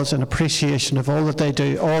applause and appreciation of all that they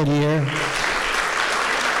do all year?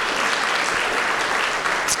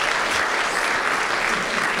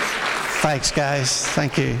 Thanks, guys.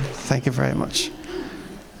 Thank you. Thank you very much.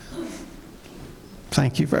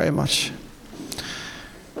 Thank you very much.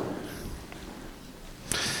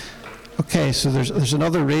 Okay, so there's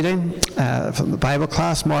another reading from the Bible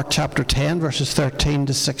class, Mark chapter 10, verses 13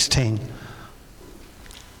 to 16.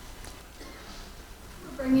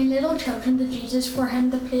 Bringing little children to Jesus for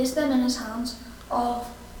him to place them in his hands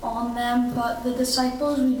on them, but the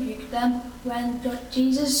disciples rebuked them. When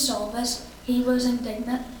Jesus saw this, he was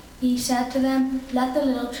indignant. He said to them, "Let the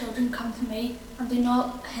little children come to me, and do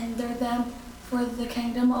not hinder them, For the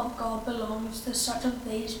kingdom of God belongs to such of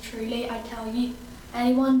these. Truly, I tell you,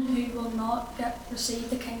 anyone who will not receive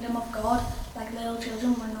the kingdom of God like little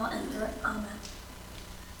children will not enter it. Amen.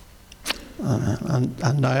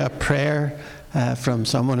 And now a prayer from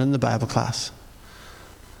someone in the Bible class.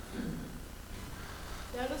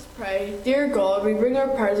 Let us pray. Dear God, we bring our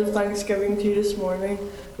prayers of thanksgiving to you this morning.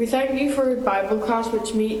 We thank you for Bible class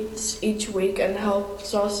which meets each week and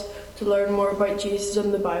helps us to learn more about Jesus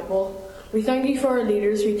and the Bible. We thank you for our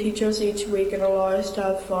leaders who teach us each week and allow us to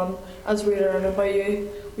have fun as we learn about you.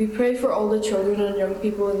 We pray for all the children and young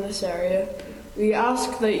people in this area. We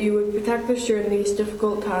ask that you would protect us during these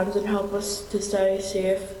difficult times and help us to stay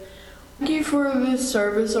safe. Thank you for this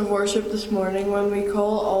service of worship this morning when we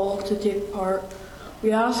call all to take part.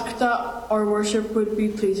 We ask that our worship would be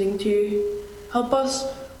pleasing to you. Help us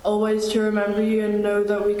always to remember you and know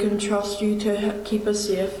that we can trust you to keep us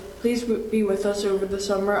safe. Please be with us over the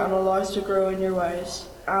summer and allow us to grow in your ways.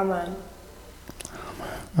 Amen.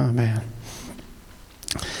 Amen.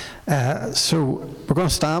 So we're going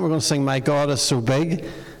to stand, we're going to sing My God is So Big,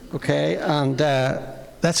 okay, and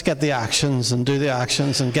let's get the actions and do the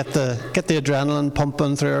actions and get the adrenaline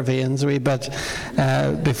pumping through our veins a wee bit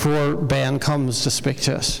before Ben comes to speak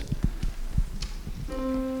to us.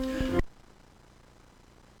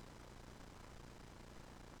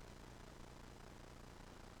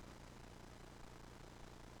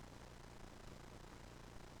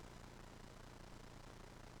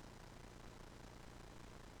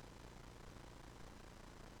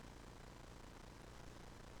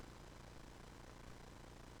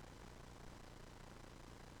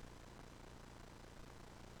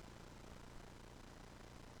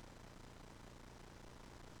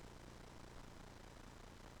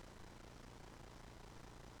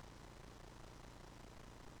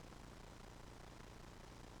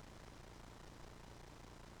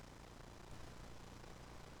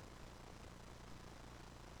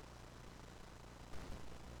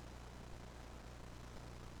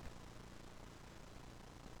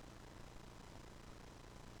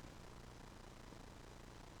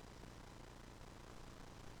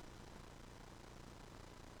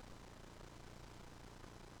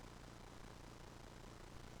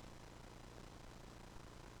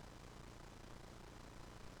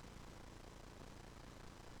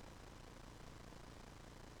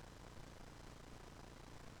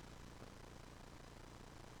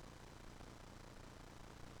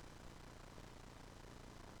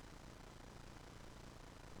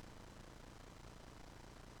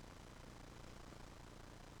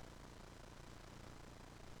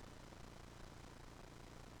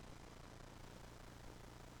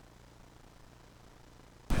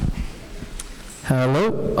 Hello.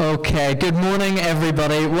 Okay, good morning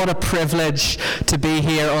everybody. What a privilege to be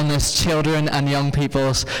here on this children and young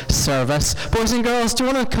people's service. Boys and girls, do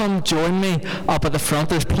you want to come join me up at the front?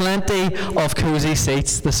 There's plenty of cosy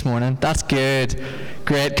seats this morning. That's good.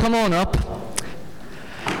 Great. Come on up.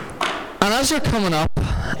 And as you're coming up,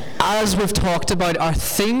 as we've talked about, our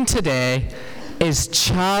theme today is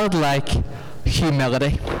childlike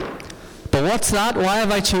humility. But what's that? Why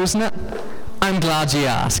have I chosen it? I'm glad you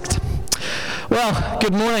asked. Well,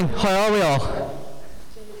 good morning. How are we all?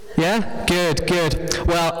 Yeah? Good, good.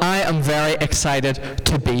 Well, I am very excited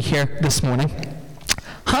to be here this morning.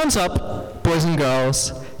 Hands up, boys and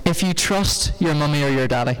girls, if you trust your mummy or your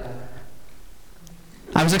daddy.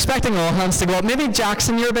 I was expecting all hands to go up. Maybe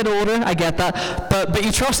Jackson, you're a bit older, I get that, but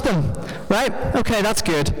you trust them, right? Okay, that's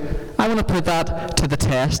good. I want to put that to the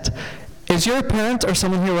test. Is your parent or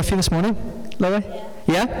someone here with you this morning, Lily?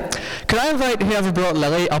 Yeah? Could I invite whoever brought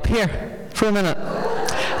Lily up here for a minute?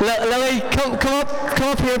 Lily, come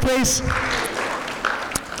up here, please.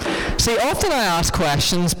 See, often I ask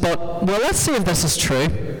questions, but, well, let's see if this is true.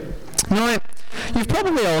 Now, you've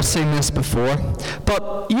probably all seen this before,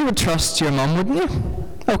 but you would trust your mum, wouldn't you?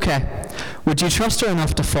 Okay. Would you trust her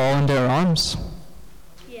enough to fall into her arms?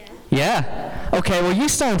 Yeah. Yeah? Okay, well, you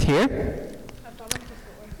stand here. I've done it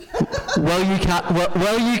before.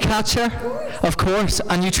 Will you catch her? Of course.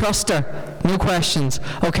 And you trust her? No questions.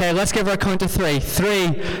 Okay, let's give her a count of 3.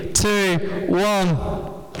 3, 2, 1.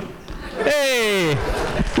 Hey!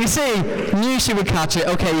 You see, knew she would catch it.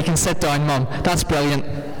 Okay, you can sit down, Mum. That's brilliant.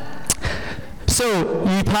 So,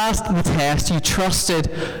 you passed the test. You trusted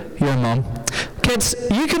your mum. Kids,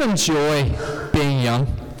 you can enjoy being young.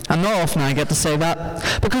 And not often I get to say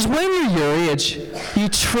that. Because when you're your age, you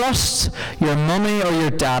trust your mummy or your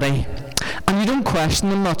daddy. And you don't question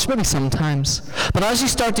them much, maybe sometimes. But as you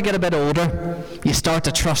start to get a bit older, you start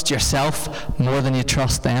to trust yourself more than you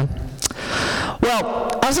trust them.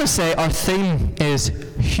 Well, as I say, our theme is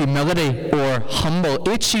humility or humble.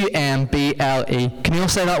 H-U-M-B-L-E. Can you all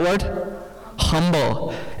say that word?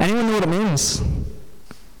 Humble. Anyone know what it means?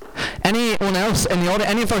 Anyone else in the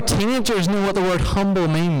audience? Any of our teenagers know what the word humble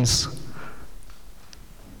means?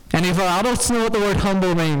 Any of our adults know what the word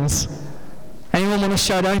humble means? Anyone want to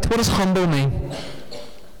shout out? What does humble mean?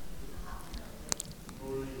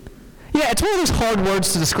 Yeah, it's one of those hard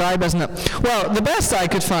words to describe, isn't it? Well, the best I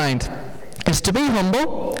could find is to be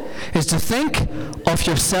humble, is to think of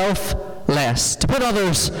yourself less, to put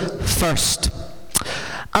others first.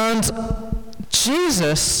 And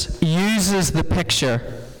Jesus uses the picture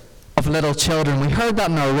of little children. We heard that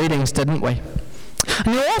in our readings, didn't we?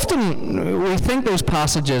 And often we think those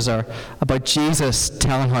passages are about Jesus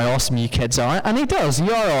telling how awesome you kids are, and he does.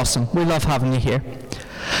 You are awesome. We love having you here.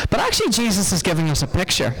 But actually Jesus is giving us a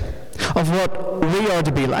picture of what we are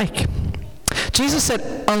to be like. Jesus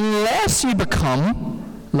said, unless you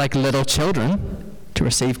become like little children to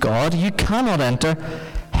receive God, you cannot enter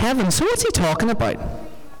heaven. So what's he talking about?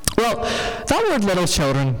 Well, that word little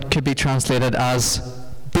children could be translated as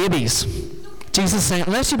babies. Jesus is saying,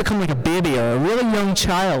 unless you become like a baby or a really young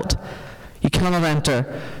child, you cannot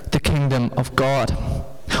enter the kingdom of God.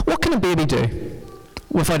 What can a baby do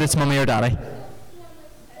without its mummy or daddy?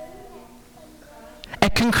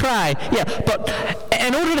 It can cry, yeah, but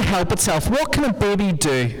in order to help itself, what can a baby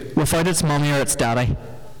do without its mummy or its daddy?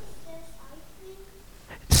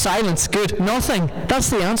 Silence, good, nothing. That's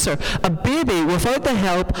the answer. A baby, without the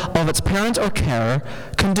help of its parent or carer,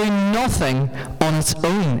 can do nothing on its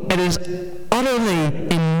own. It is utterly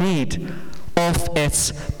in need of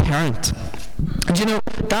its parent. And you know,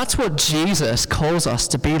 that's what Jesus calls us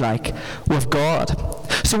to be like with God.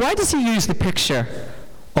 So why does he use the picture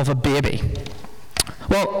of a baby?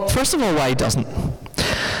 Well, first of all, why he doesn't.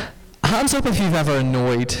 Hands up if you've ever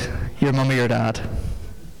annoyed your mum or your dad.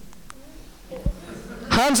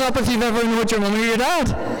 Hands up if you've ever annoyed your mum or your dad.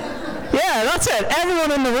 Yeah, that's it.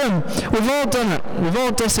 Everyone in the room. We've all done it. We've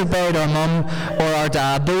all disobeyed our mum or our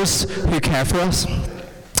dad, those who care for us.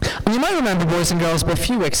 And you might remember, boys and girls, but a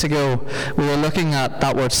few weeks ago we were looking at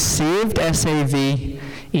that word saved,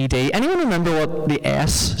 S-A-V-E-D. Anyone remember what the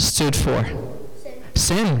S stood for?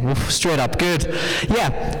 Sin. Oof, straight up, good.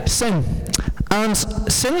 Yeah, sin. And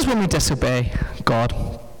sin is when we disobey God.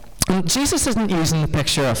 And Jesus isn't using the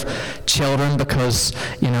picture of children because,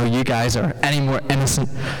 you guys are any more innocent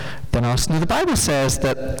than us. Now, the Bible says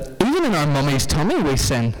that even in our mummy's tummy we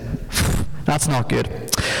sin. That's not good.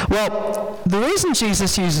 Well, the reason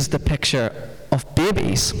Jesus uses the picture of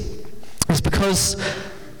babies is because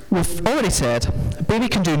we've already said a baby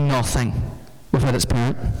can do nothing without its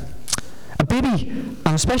parent. A baby,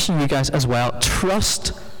 and especially you guys as well,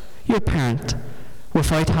 trust your parent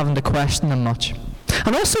without having to question them much.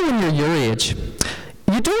 And also when you're your age,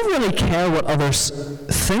 you don't really care what others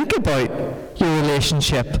think about your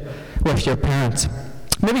relationship with your parent.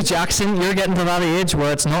 Maybe Jackson, you're getting to that age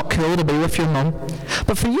where it's not cool to be with your mum.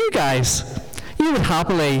 But for you guys, you would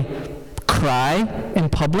happily cry in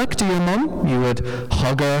public to your mum. You would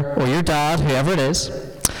hug her or your dad, whoever it is.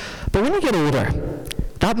 But when you get older,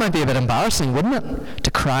 that might be a bit embarrassing, wouldn't it?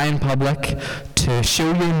 To cry in public, to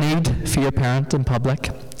show your need for your parent in public.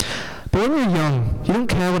 But when you're young, you don't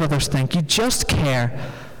care what others think. You just care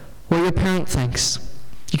what your parent thinks.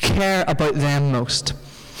 You care about them most.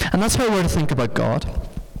 And that's how we're to think about God.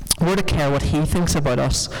 We're to care what he thinks about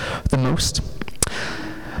us the most.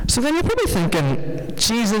 So then you're probably thinking,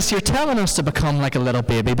 Jesus, you're telling us to become like a little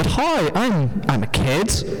baby, but how? I'm a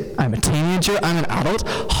kid, I'm a teenager, I'm an adult.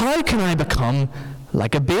 How can I become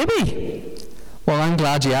like a baby? Well, I'm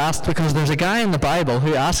glad you asked, because there's a guy in the Bible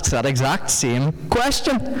who asks that exact same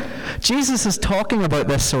question. Jesus is talking about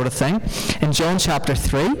this sort of thing. In John chapter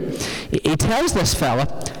 3, he tells this fella,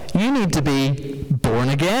 you need to be born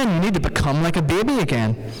again. You need to become like a baby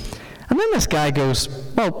again. And then this guy goes,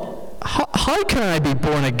 well, how can I be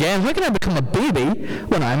born again? How can I become a baby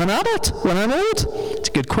when I'm an adult, when I'm old? It's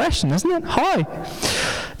a good question, isn't it? How?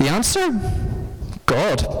 The answer?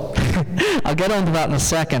 God. I'll get on to that in a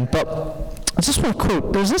second, but I just want to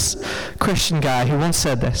quote. There's this Christian guy who once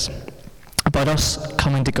said this about us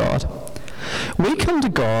coming to God. We come to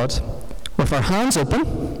God with our hands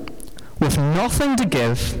open, with nothing to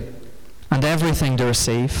give and everything to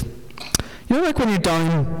receive. You know, like when you're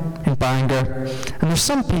down in Bangor and there's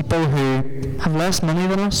some people who have less money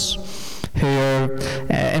than us, who are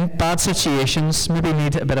in bad situations, maybe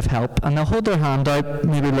need a bit of help, and they'll hold their hand out,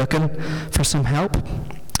 maybe looking for some help.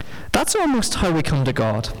 That's almost how we come to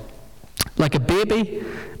God. Like a baby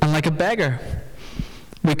and like a beggar.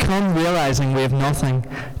 We come realizing we have nothing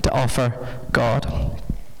to offer God.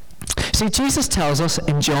 see, Jesus tells us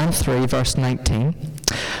in John 3, verse 19,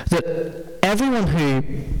 that everyone who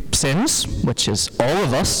sins, which is all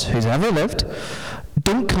of us who's ever lived,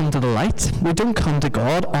 don't come to the light. We don't come to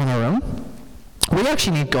God on our own. We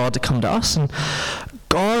actually need God to come to us, and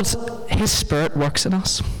God, His Spirit works in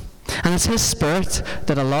us. And it's His Spirit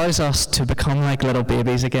that allows us to become like little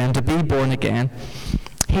babies again, to be born again.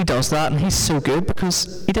 He does that, and He's so good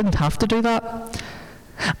because He didn't have to do that.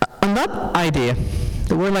 And that idea,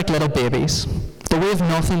 that we're like little babies, that we have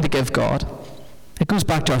nothing to give God, it goes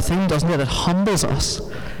back to our theme, doesn't it? It humbles us.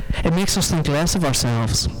 It makes us think less of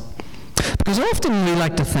ourselves. Because often we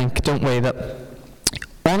like to think, don't we, that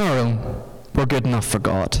on our own, we're good enough for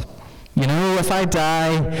God. You know, if I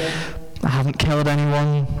die, I haven't killed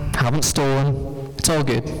anyone, haven't stolen, it's all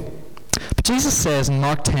good. But Jesus says in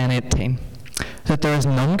Mark 10:18 that there is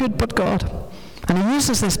none good but God. And He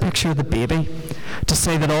uses this picture of the baby to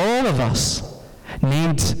say that all of us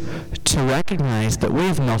need to recognize that we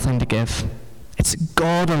have nothing to give. It's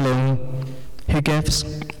God alone who gives.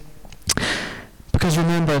 Because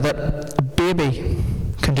remember that a baby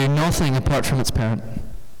can do nothing apart from its parent.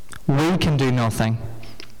 We can do nothing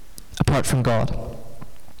apart from God.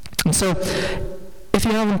 And so, if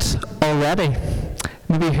you haven't already,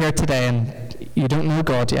 maybe you're here today and you don't know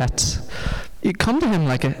God yet, you come to Him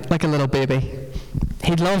like a little baby.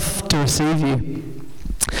 He'd love to receive you.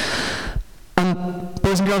 And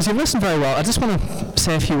boys and girls, you've listened very well. I just want to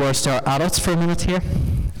say a few words to our adults for a minute here.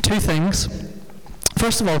 Two things.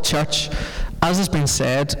 First of all, church, as has been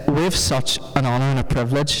said, we have such an honour and a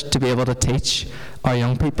privilege to be able to teach our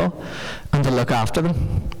young people and to look after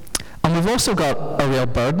them. And we've also got a real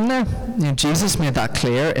burden there. You know, Jesus made that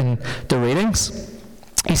clear in the readings.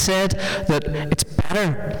 He said that it's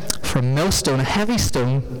better for a millstone, a heavy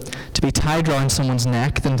stone, to be tied round someone's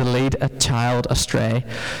neck than to lead a child astray.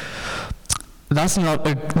 That's not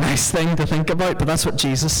a nice thing to think about, but that's what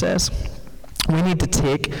Jesus says. We need to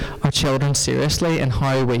take our children seriously in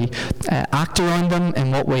how we act around them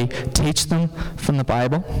and what we teach them from the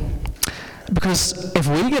Bible. Because if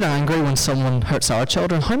we get angry when someone hurts our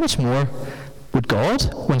children, how much more would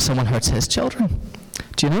God when someone hurts His children?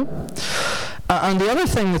 Do you know? And the other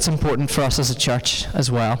thing that's important for us as a church as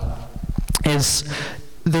well is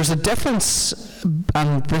there's a difference,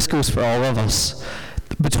 and this goes for all of us,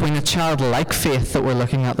 between a childlike faith that we're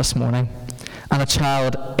looking at this morning and a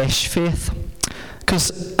childish faith.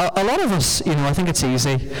 Because a lot of us, you know, I think it's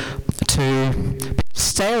easy to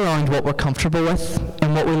stay around what we're comfortable with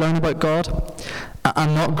and what we learn about God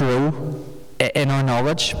and not grow in our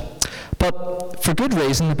knowledge. But for good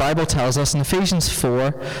reason, the Bible tells us in Ephesians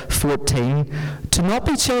 4:14 to not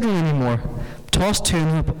be children anymore, tossed to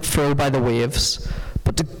and fro by the waves,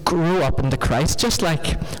 but to grow up into Christ. Just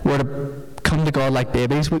like we're to come to God like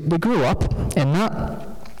babies, we grew up in that.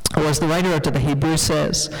 Or as the writer to the Hebrews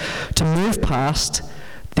says, to move past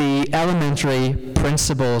the elementary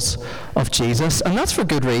principles of Jesus. And that's for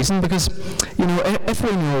good reason, because, you know, if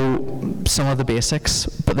we know some of the basics,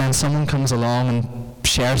 but then someone comes along and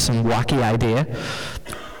shares some wacky idea,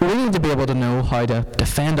 we need to be able to know how to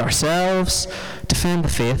defend ourselves, defend the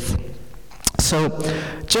faith. So,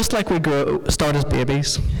 just like we start as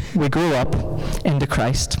babies, we grow up into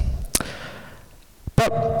Christ.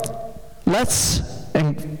 But let's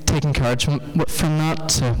take encouragement from that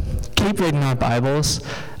to keep reading our Bibles,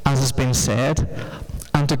 as has been said,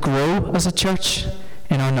 and to grow as a church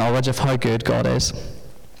in our knowledge of how good God is.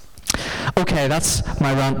 Okay, that's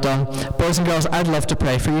my rant done. Boys and girls, I'd love to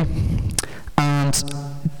pray for you. And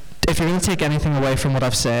if you're going to take anything away from what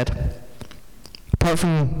I've said, apart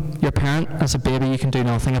from your parent as a baby, you can do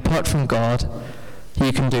nothing. Apart from God,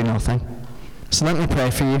 you can do nothing. So let me pray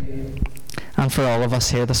for you and for all of us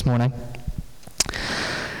here this morning.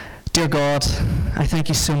 Dear God, I thank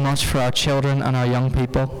you so much for our children and our young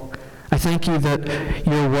people. I thank you that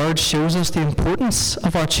your word shows us the importance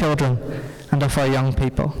of our children and of our young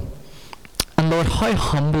people. And Lord, how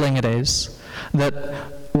humbling it is that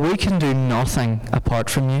we can do nothing apart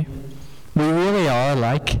from you. We really are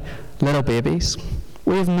like little babies.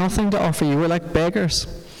 We have nothing to offer you. We're like beggars.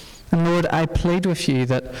 And Lord, I plead with you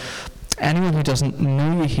that anyone who doesn't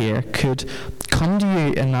know you here could come to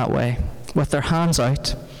you in that way, with their hands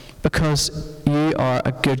out, because you are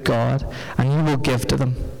a good God and you will give to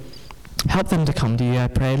them. Help them to come to you, I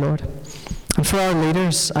pray, Lord. And for our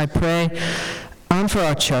leaders, I pray, and for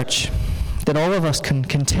our church, that all of us can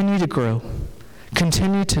continue to grow,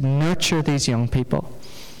 continue to nurture these young people,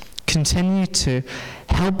 continue to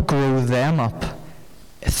help grow them up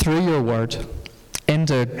through your word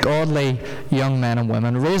into godly young men and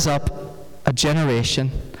women. Raise up a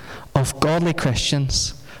generation of godly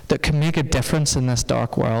Christians that can make a difference in this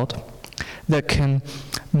dark world. that can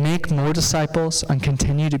make more disciples and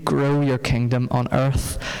continue to grow your kingdom on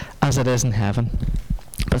earth as it is in heaven.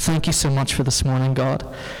 But thank you so much for this morning, God.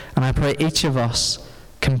 And I pray each of us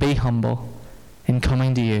can be humble in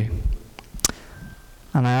coming to you.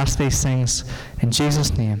 And I ask these things in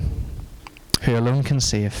Jesus' name, who alone can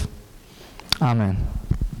save. Amen.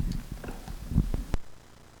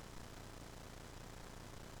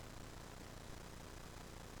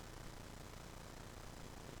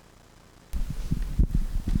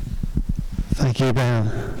 Thank you, Ben.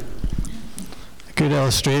 A good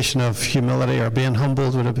illustration of humility or being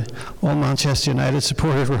humbled would have been all Manchester United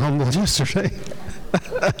supporters were humbled yesterday.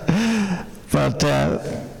 But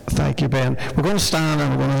thank you, Ben. We're going to stand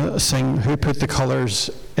and we're going to sing Who Put the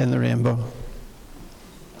Colours in the Rainbow.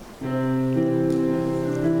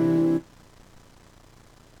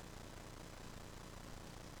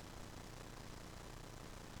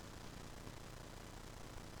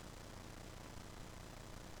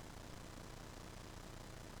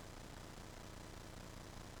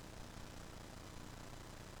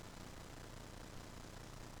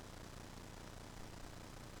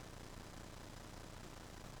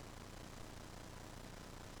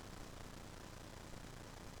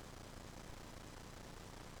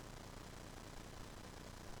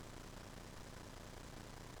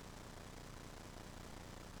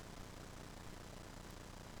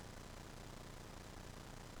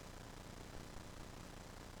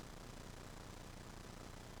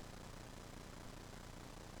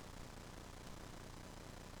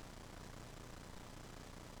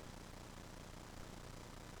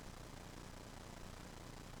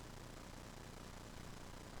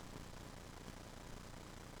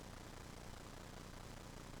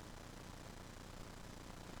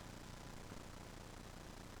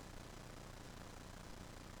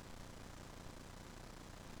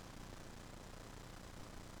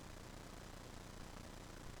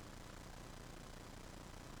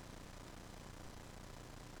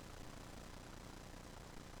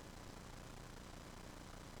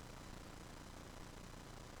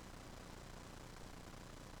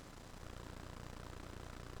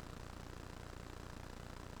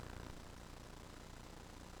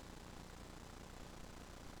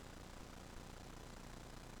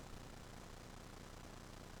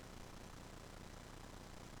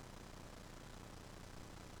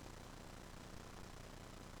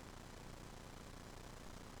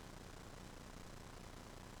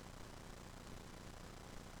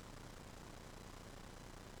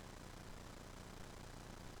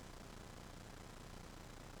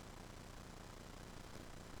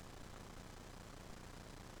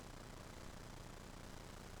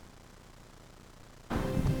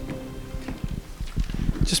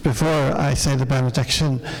 Just before I say the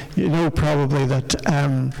benediction, you know probably that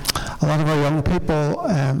a lot of our young people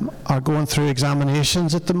are going through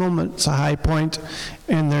examinations at the moment. It's a high point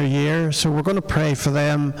in their year, so we're going to pray for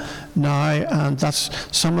them now. And that's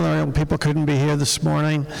some of our young people couldn't be here this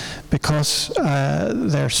morning because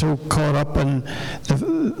they're so caught up in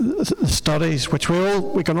the studies, which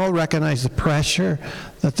we can all recognise the pressure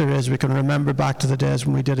that there is. We can remember back to the days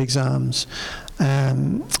when we did exams.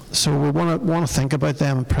 So we want to think about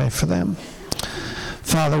them and pray for them.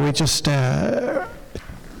 Father, we just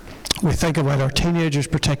we think about our teenagers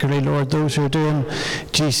particularly, Lord, those who are doing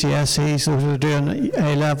GCSEs, those who are doing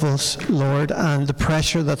A-levels, Lord, and the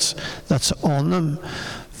pressure that's on them.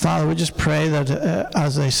 Father, we just pray that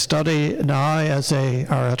as they study now, as they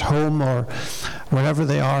are at home or wherever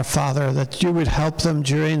they are, Father, that you would help them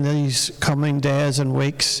during these coming days and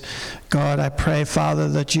weeks. God, I pray, Father,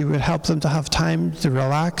 that you would help them to have time to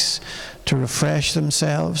relax, to refresh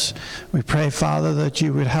themselves. We pray, Father, that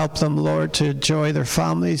you would help them, Lord, to enjoy their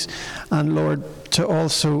families and, Lord, to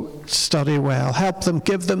also study well. Help them,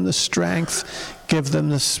 give them the strength, give them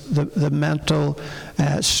the mental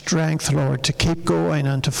strength, Lord, to keep going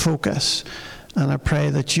and to focus. And I pray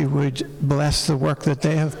that you would bless the work that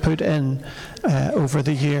they have put in over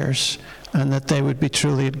the years, and that they would be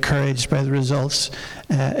truly encouraged by the results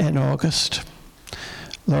in August.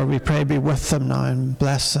 Lord, we pray be with them now and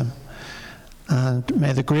bless them. And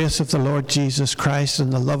may the grace of the Lord Jesus Christ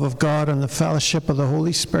and the love of God and the fellowship of the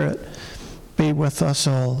Holy Spirit be with us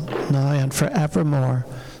all now and forevermore.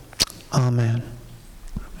 Amen.